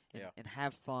and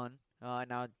have fun.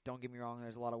 Now, don't get me wrong.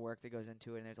 There's a lot of work that goes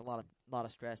into it, and there's a lot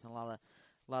of stress and a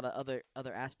lot of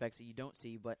other aspects that you don't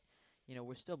see. But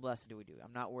we're still blessed to do what we do.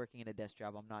 I'm not working in a desk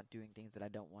job. I'm not doing things that I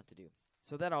don't want to do.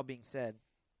 So that all being said,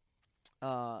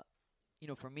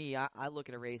 for me, I look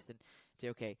at a race and say,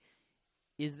 okay,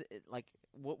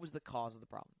 what was the cause of the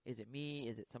problem? Is it me?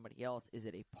 Is it somebody else? Is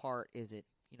it a part? Is it,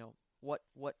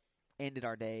 what ended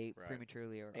our day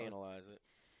prematurely? Or Analyze it.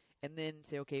 and then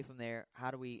say, okay, from there,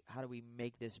 how do we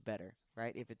make this better,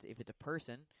 right? If it's a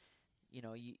person,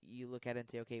 you look at it and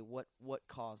say, okay, what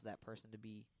caused that person to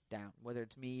be down? Whether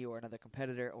it's me or another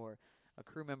competitor or a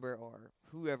crew member or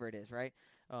whoever it is, right?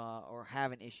 Or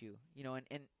have an issue,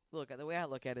 and look, the way I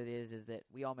look at it is that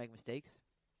we all make mistakes,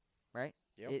 right?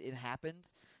 Yep. It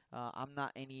happens. I'm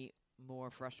not any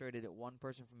more frustrated at one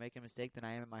person for making a mistake than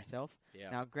I am at myself. Yeah.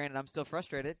 Now, granted, I'm still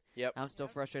frustrated. Yep. I'm still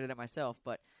frustrated at myself,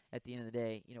 but at the end of the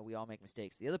day, we all make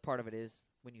mistakes. The other part of it is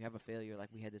when you have a failure like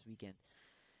we had this weekend,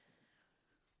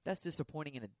 that's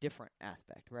disappointing in a different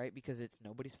aspect, right? Because it's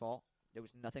nobody's fault. There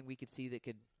was nothing we could see that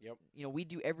could, Yep. We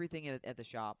do everything at the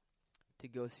shop to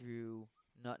go through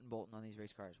nut and bolting on these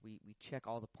race cars. We check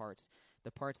all the parts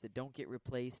that don't get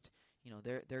replaced.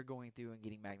 They're going through and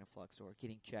getting MagnaFlux or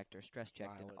getting checked or stress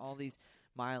checked and all these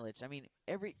mileage. I mean,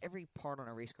 every part on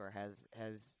a race car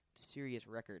has serious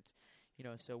records.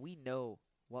 So we know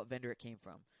what vendor it came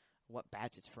from, what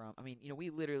batch it's from. I mean, we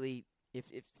literally, if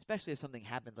especially if something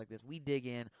happens like this, we dig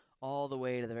in all the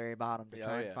way to the very bottom to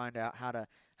try and find out how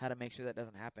to make sure that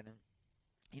doesn't happen.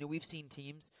 And we've seen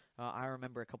teams. I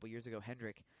remember a couple years ago,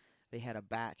 Hendrick, they had a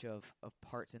batch of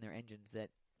parts in their engines that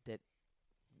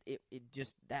it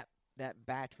just that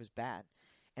batch was bad,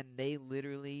 and they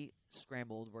literally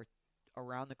scrambled, worked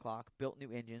around the clock, built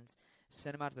new engines,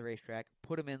 sent them out to the racetrack,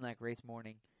 put them in like race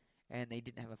morning, and they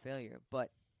didn't have a failure.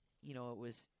 But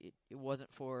it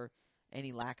wasn't for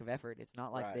any lack of effort. It's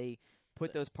not like they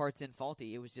put those parts in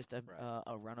faulty. It was just a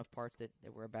run of parts that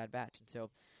were a bad batch. And so,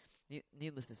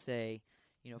 needless to say,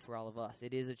 for all of us,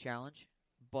 it is a challenge.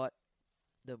 But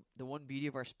the one beauty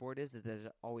of our sport is that there's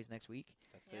always next week.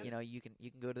 That's it. You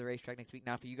can go to the racetrack next week.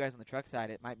 Now, for you guys on the truck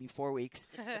side, it might be 4 weeks,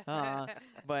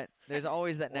 but there's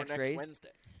always that next race.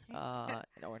 Wednesday.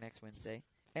 Or next Wednesday.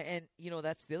 And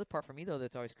that's the other part for me though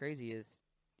that's always crazy is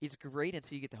it's great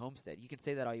until you get to Homestead. You can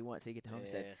say that all you want until you get to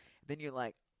Homestead. Yeah. Then you're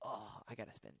like, oh, I got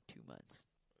to spend 2 months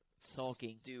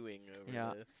sulking. Stewing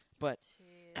over this. But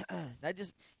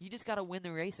Jeez. you just got to win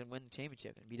the race and win the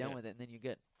championship and be done with it, and then you're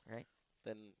good, right?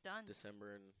 Then Done.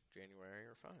 December and January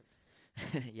are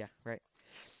fine. Yeah, right.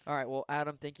 All right. Well,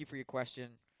 Adam, thank you for your question.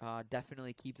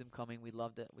 Definitely keep them coming. We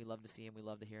love to see them. We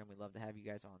love to hear them. We love to have you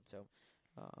guys on. So,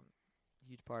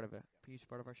 huge part of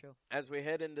our show. As we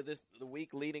head into the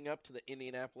week leading up to the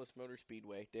Indianapolis Motor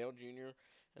Speedway, Dale Jr.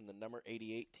 and the number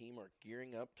 88 team are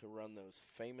gearing up to run those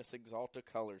famous Exalta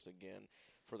colors again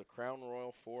for the Crown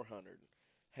Royal 400.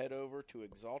 Head over to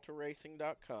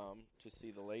ExaltaRacing.com to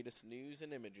see the latest news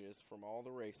and images from all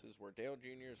the races where Dale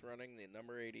Jr. is running the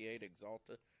number 88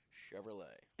 Exalta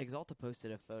Chevrolet. Exalta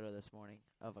posted a photo this morning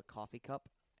of a coffee cup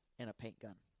and a paint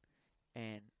gun,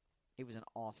 and it was an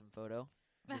awesome photo.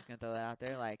 I'm just gonna throw that out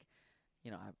there. Like,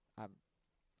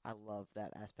 I love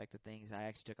that aspect of things. I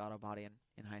actually took auto body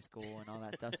in high school and all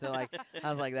that stuff. So like,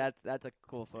 I was like, that's a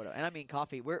cool photo. And I mean,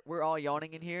 coffee. We're all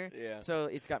yawning in here. Yeah. So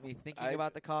it's got me thinking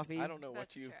about the coffee. I don't know what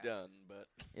That's you've true. done, but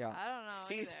Yeah. I don't know.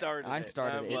 he either. started I it.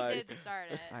 started I'm it. He like, did start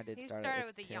it. I did he start it. started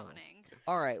It's with the terrible. yawning.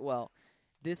 All right. Well,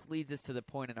 this leads us to the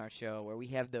point in our show where we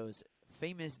have those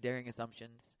famous daring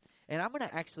assumptions, and I'm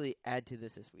gonna actually add to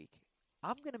this week.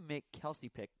 I'm gonna make Kelsey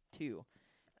pick too,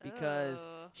 because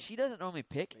Oh. she doesn't normally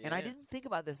pick, and I Yeah. didn't think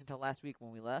about this until last week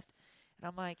when we left. And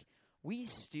I'm like, we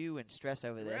stew and stress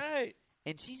over this, right.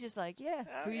 and she's just like, yeah,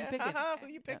 Oh, who yeah. you picking? Who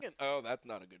you picking? Oh, that's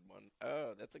not a good one.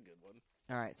 Oh, that's a good one.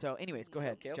 All right. So, anyways, go So,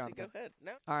 ahead, Kelsey, Jonathan. go ahead.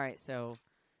 No. All right. So,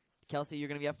 Kelsey, you're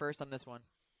gonna be up first on this one.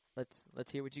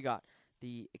 Let's hear what you got.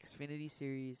 the Xfinity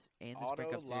Series, and the Sprint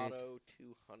Auto Cup Series. Lotto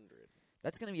 200.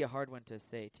 That's going to be a hard one to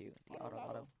say, too. The Auto Auto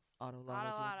Lotto. Lotto. Auto Lotto. Auto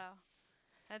 200. Lotto.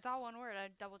 And it's all one word. I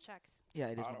double checked. Yeah,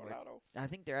 it is Auto one word. Lotto. I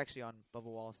think they're actually on Bubba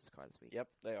Wallace's car this week. Yep,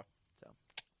 they are.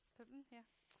 But, yeah.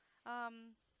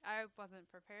 I wasn't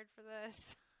prepared for this.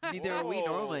 Neither are we Whoa,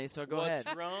 normally, so go ahead.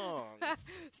 What's wrong?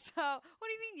 So, what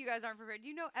do you mean you guys aren't prepared?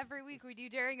 You know, every week we do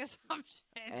daring assumptions.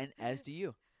 And as do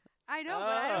you. I know,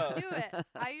 but I don't Oh. do it.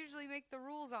 I usually make the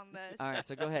rules on this. All right,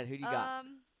 so go ahead. Who do you got?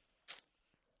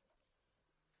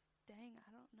 Dang,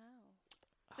 I don't know.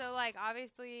 So, like,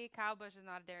 obviously, Kyle Busch is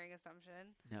not a daring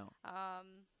assumption. No.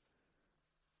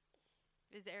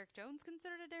 Is Eric Jones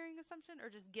considered a daring assumption, or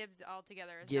just Gibbs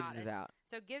altogether is Gibbs not? is out.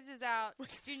 So Gibbs is out.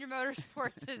 Junior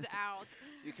Motorsports is out.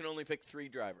 You can only pick 3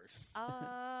 drivers.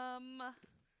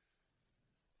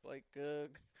 Like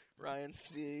Ryan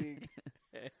Sieg.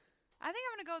 I think I'm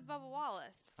gonna go with Bubba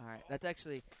Wallace. All right, that's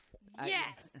actually Yes.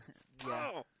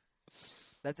 yeah. Oh.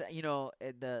 That's the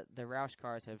Roush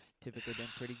cars have typically been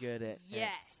pretty good at.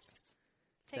 Yes.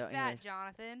 Take So that, anyways,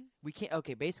 Jonathan. we can't.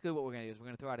 Okay, basically what we're gonna do is we're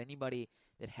gonna throw out anybody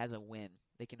that has a win.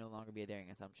 They can no longer be a daring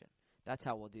assumption. That's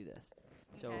how we'll do this.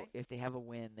 So Okay. if they have a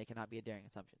win, they cannot be a daring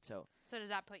assumption. So So does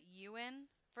that put you in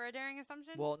for a daring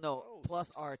assumption? well, no, Oh,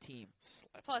 plus our team.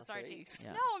 Slap Plus in the our team. face.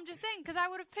 Yeah. No, I'm just saying because I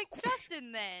would have picked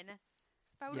Justin then.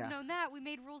 If I would have Yeah. known that, we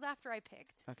made rules after I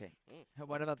picked. Okay. Mm.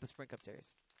 What about the Sprint Cup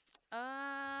Series?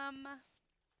 I'm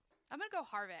gonna go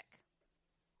Harvick.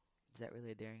 Is that really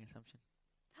a daring assumption?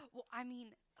 Well, I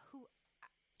mean, who?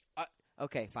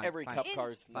 Okay, fine. Every fine. cup In-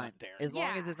 car's Fine. not daring. As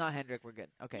long as Yeah. it's not Hendrick, we're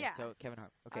good. Okay, Yeah. so Kevin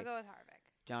Hart. Okay, I'll go with Harvick.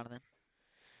 Jonathan.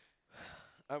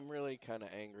 I'm really kind of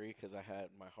angry because I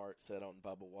had my heart set on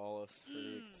Bubba Wallace for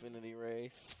the Xfinity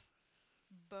race.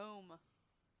 Boom.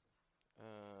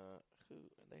 Who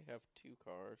they have 2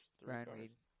 cars, 3 Ryan cars.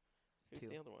 Reed. Who's 2.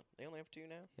 the other one? They only have 2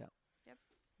 now. Yep. Yep.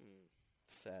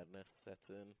 Sadness sets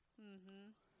in.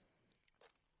 Mhm.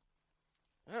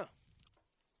 Oh.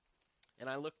 And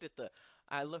I looked at the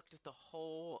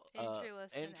whole Entry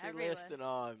list and entry every list, list. and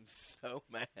I'm so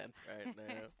mad right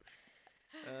now.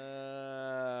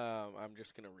 I'm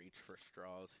just gonna reach for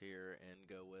straws here and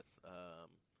go with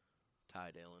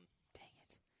Ty Dillon. Dang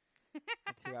it.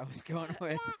 That's who I was going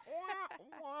with.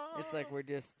 It's like we're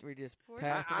just We're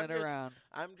passing I'm it just- around.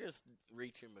 I'm just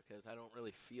reaching because I don't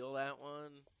really feel that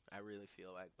one. I really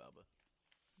feel like Bubba.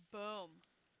 Boom.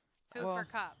 Who Well- for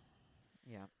Cup?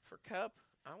 Yeah. For Cup,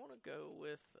 I want to go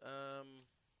with the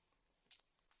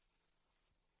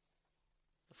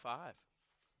 5.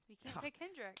 You can't pick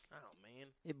Hendrick. Oh man,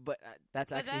 But that's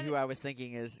But actually that who I was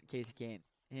thinking is Casey Kane.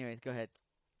 Anyways, go ahead.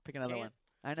 Pick another Can't- one.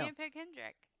 I know. Can't pick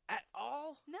Hendrick. at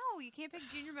all. No, you can't pick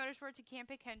Junior Motorsports. You can't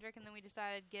pick Hendrick, and then we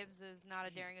decided Gibbs is not a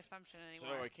daring assumption So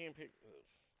anymore. I can't pick. I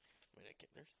mean,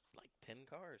 there's like 10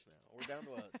 cars now. We're down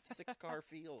to a 6-car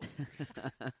field.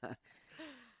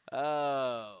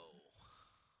 Oh,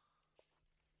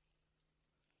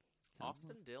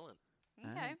 Austin Dillon. Okay.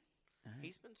 Alright.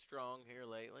 He's been strong here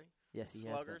lately. Yes, he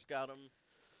has. Slugger's got him.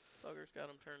 Slugger's got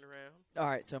him turned around. All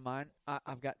right, so mine.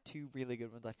 I've got 2 really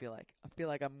good ones. I feel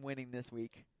like I'm winning this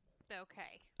week.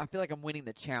 Okay. I feel like I'm winning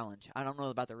the challenge. I don't know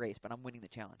about the race, but I'm winning the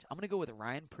challenge. I'm gonna go with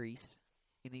Ryan Preece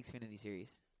in the Xfinity Series.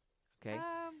 Okay.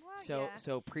 Well, So yeah.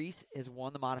 so Preece has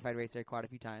won the modified race there quite a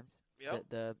few times. Yep.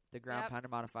 The ground Yep. pounder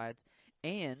modifieds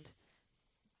and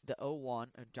the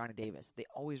 01 of Johnny Davis. They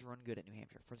always run good at New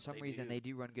Hampshire. For some They reason, do. they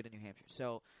do run good at New Hampshire.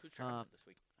 So Who's driving Um, it this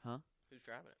week? huh? Who's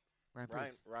driving it? Ryan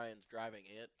Preece. Ryan's driving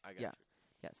it. I got Yeah. you.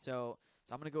 Yeah. So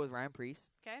I'm gonna go with Ryan Preece.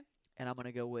 Okay. And I'm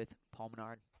gonna go with Paul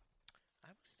Menard. I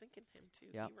was thinking him too.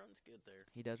 Yep. He runs good there.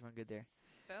 He does run good there.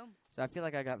 Boom. So I feel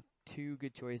like I got 2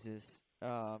 good choices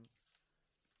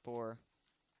for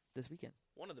this weekend.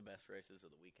 One of the best races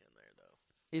of the weekend there,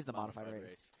 though. Is the modified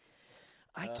race.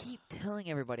 I keep telling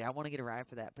everybody I want to get a ride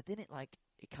for that, but then it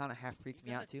kind of half freaks You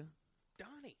me out gotta- too.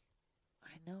 Donnie.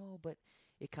 I know, but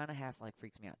it kind of half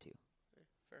freaks me out too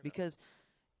Fair enough. because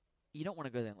you don't want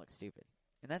to go there and look stupid,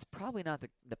 and that's probably not the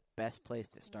best place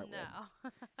to start with.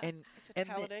 No. And It's a and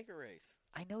the- Talladega race.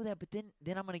 I know that, but then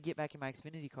I'm gonna get back in my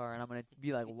Xfinity car and I'm gonna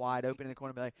be wide open in the corner,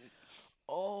 and be like,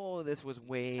 "Oh, this was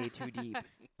way too deep."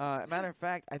 Matter of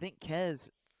fact, I think Kez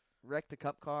wrecked the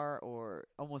Cup car or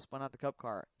almost spun out the Cup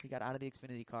car. He got out of the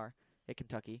Xfinity car at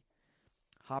Kentucky,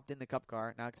 hopped in the Cup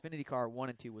car. Now Xfinity car 1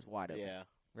 and 2 was wide open, Yeah.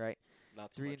 right?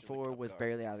 Not so 3 much and in the 4 Cup was car.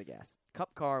 barely out of the gas.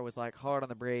 Cup car was hard on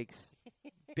the brakes,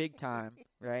 big time,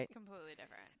 right? Completely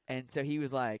different. And so he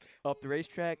was up the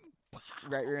racetrack,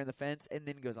 right rear in the fence, and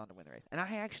then goes on to win the race. And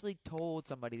I actually told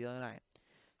somebody the other night.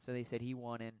 So they said he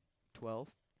won in 12.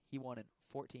 He won in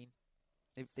 14.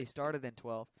 They started in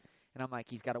 12. And I'm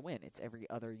like, he's got to win. It's every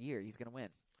other year he's going to win.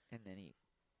 And then he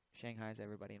Shanghai's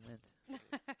everybody and wins.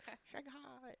 Shanghai.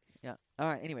 Yeah. All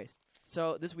right. Anyways,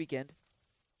 so this weekend,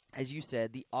 as you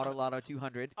said, the Auto Lotto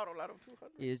 200 Auto Lotto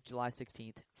 200. is July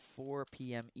 16th, 4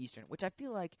 p.m. Eastern, which I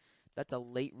feel like that's a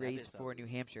late That race is for a- New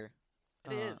Hampshire.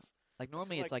 It is. Like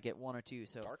normally feel it's like like at 1 or 2,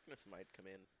 so Darkness might come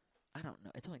in. I don't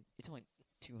know. It's only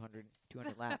 200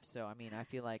 laps, so I mean, I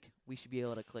feel like we should be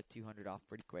able to click 200 off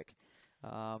pretty quick.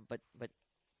 But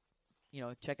you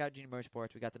know, check out Junior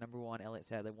Motorsports. We got the number 1 Elliott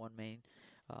Sadler 1 main,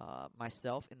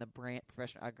 myself in the Brandt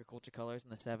Professional Agriculture colors in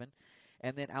the 7,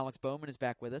 and then Alex Bowman is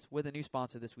back with us with a new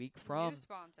sponsor this week New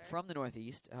sponsor. from the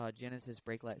Northeast, Genesis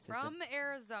Brake Light System. From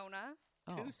Arizona.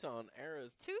 Oh, Tucson,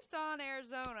 Arizona. Tucson,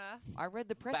 Arizona. I read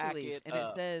the press Back release it and it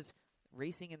up. says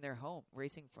racing in their home,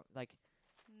 racing from like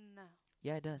No.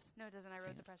 yeah, it does. No, it doesn't. I wrote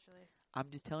Okay. the press release. I'm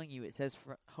just telling you, it says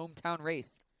hometown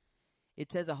race.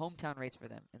 It says a hometown race for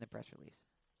them in the press release.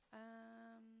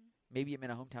 Maybe it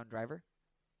meant a hometown driver.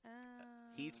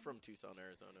 He's from Tucson,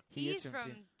 Arizona. He is He's from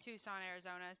from Tucson,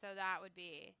 Arizona, so that would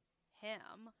be him.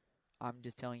 I'm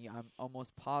just telling you, I'm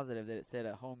almost positive that it said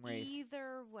a home race.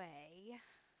 Either way,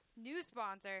 new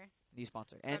sponsor New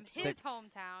sponsor. And from his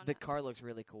hometown the car looks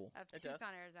really cool. of It does.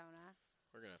 Tucson, Arizona.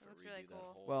 We're gonna have to Looks redo really that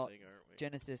cool. whole Well, thing, aren't we?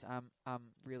 Genesis, I'm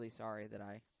really sorry that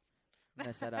I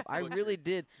messed that up. I really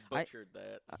did. Butchered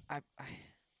that. I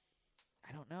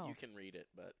don't know. You can read it,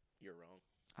 but you're wrong.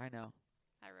 I know.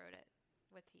 I wrote it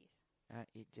with Heath.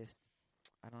 It just,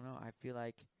 I don't know. I feel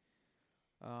like,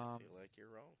 I feel like you're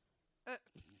wrong.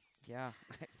 yeah.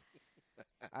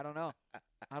 I don't know.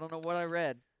 I don't know what I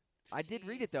read. I did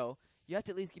read it though. You have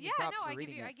to at least give me props for I give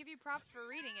reading you it. I give you props for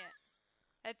reading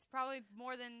it. It's probably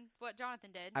more than what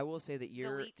Jonathan did. I will say that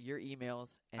your Delete. emails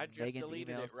and I just Megan's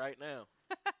deleted emails, it right now.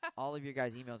 all of your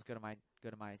guys' emails go to my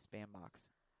spam box.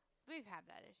 We've had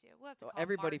that issue. We'll have to So call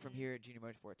everybody Martin. from here at Junior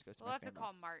Motorsports goes to We'll my have to spam call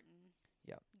box. Martin.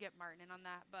 Yep. Get Martin in on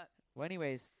that, but Well,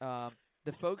 anyways,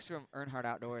 the folks from Earnhardt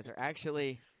Outdoors are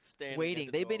actually Standing waiting.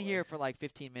 at the They've been doorway. here for like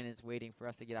 15 minutes waiting for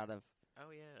us to get out of Oh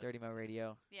yeah. Dirty Mo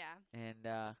Radio. yeah.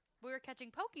 And We were catching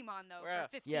Pokemon though Yeah.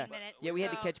 for 15 Yeah. minutes. yeah, we had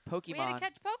to so catch We had Pokemon to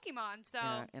catch Pokemon,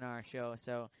 so in our show.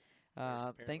 So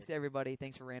apparently. thanks to everybody.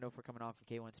 Thanks for Randall for coming on from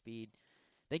K1 Speed.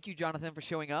 Thank you, Jonathan, for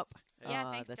showing up.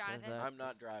 Yeah, thanks, that's Jonathan. I'm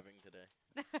not driving today.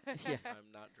 Yeah.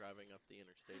 I'm not driving up the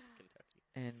interstate to Kentucky.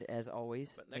 And as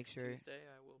always, But make next sure Tuesday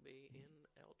I will be in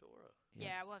Eldora.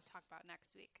 Yeah, we'll have to talk about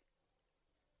next week.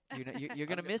 You're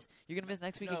gonna miss. You're gonna miss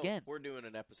next week No, again. We're doing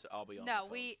an episode. I'll be on. No, the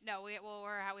phone.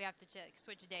 we have to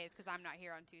switch days because I'm not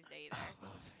here on Tuesday either.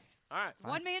 All right. Fine.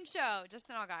 One man show,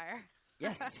 Justin Allgaier.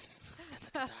 Yes.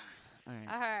 All right.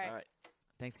 All right. All right.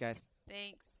 Thanks, guys.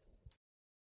 Thanks.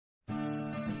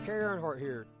 Kerry Earnhardt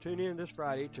here. Tune in this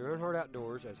Friday to Earnhardt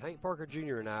Outdoors as Hank Parker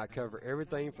Jr. and I cover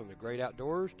everything from the great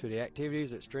outdoors to the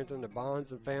activities that strengthen the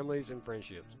bonds and families and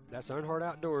friendships. That's Earnhardt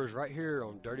Outdoors right here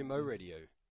on Dirty Mo Radio.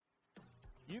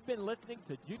 You've been listening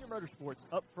to Junior Motorsports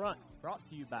Up Front, brought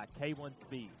to you by K1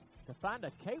 Speed. To find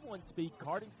a K1 Speed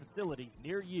karting facility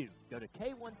near you, go to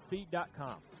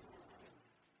k1speed.com.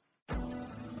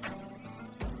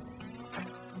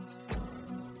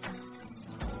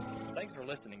 Thanks for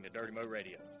listening to Dirty Mo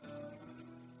Radio.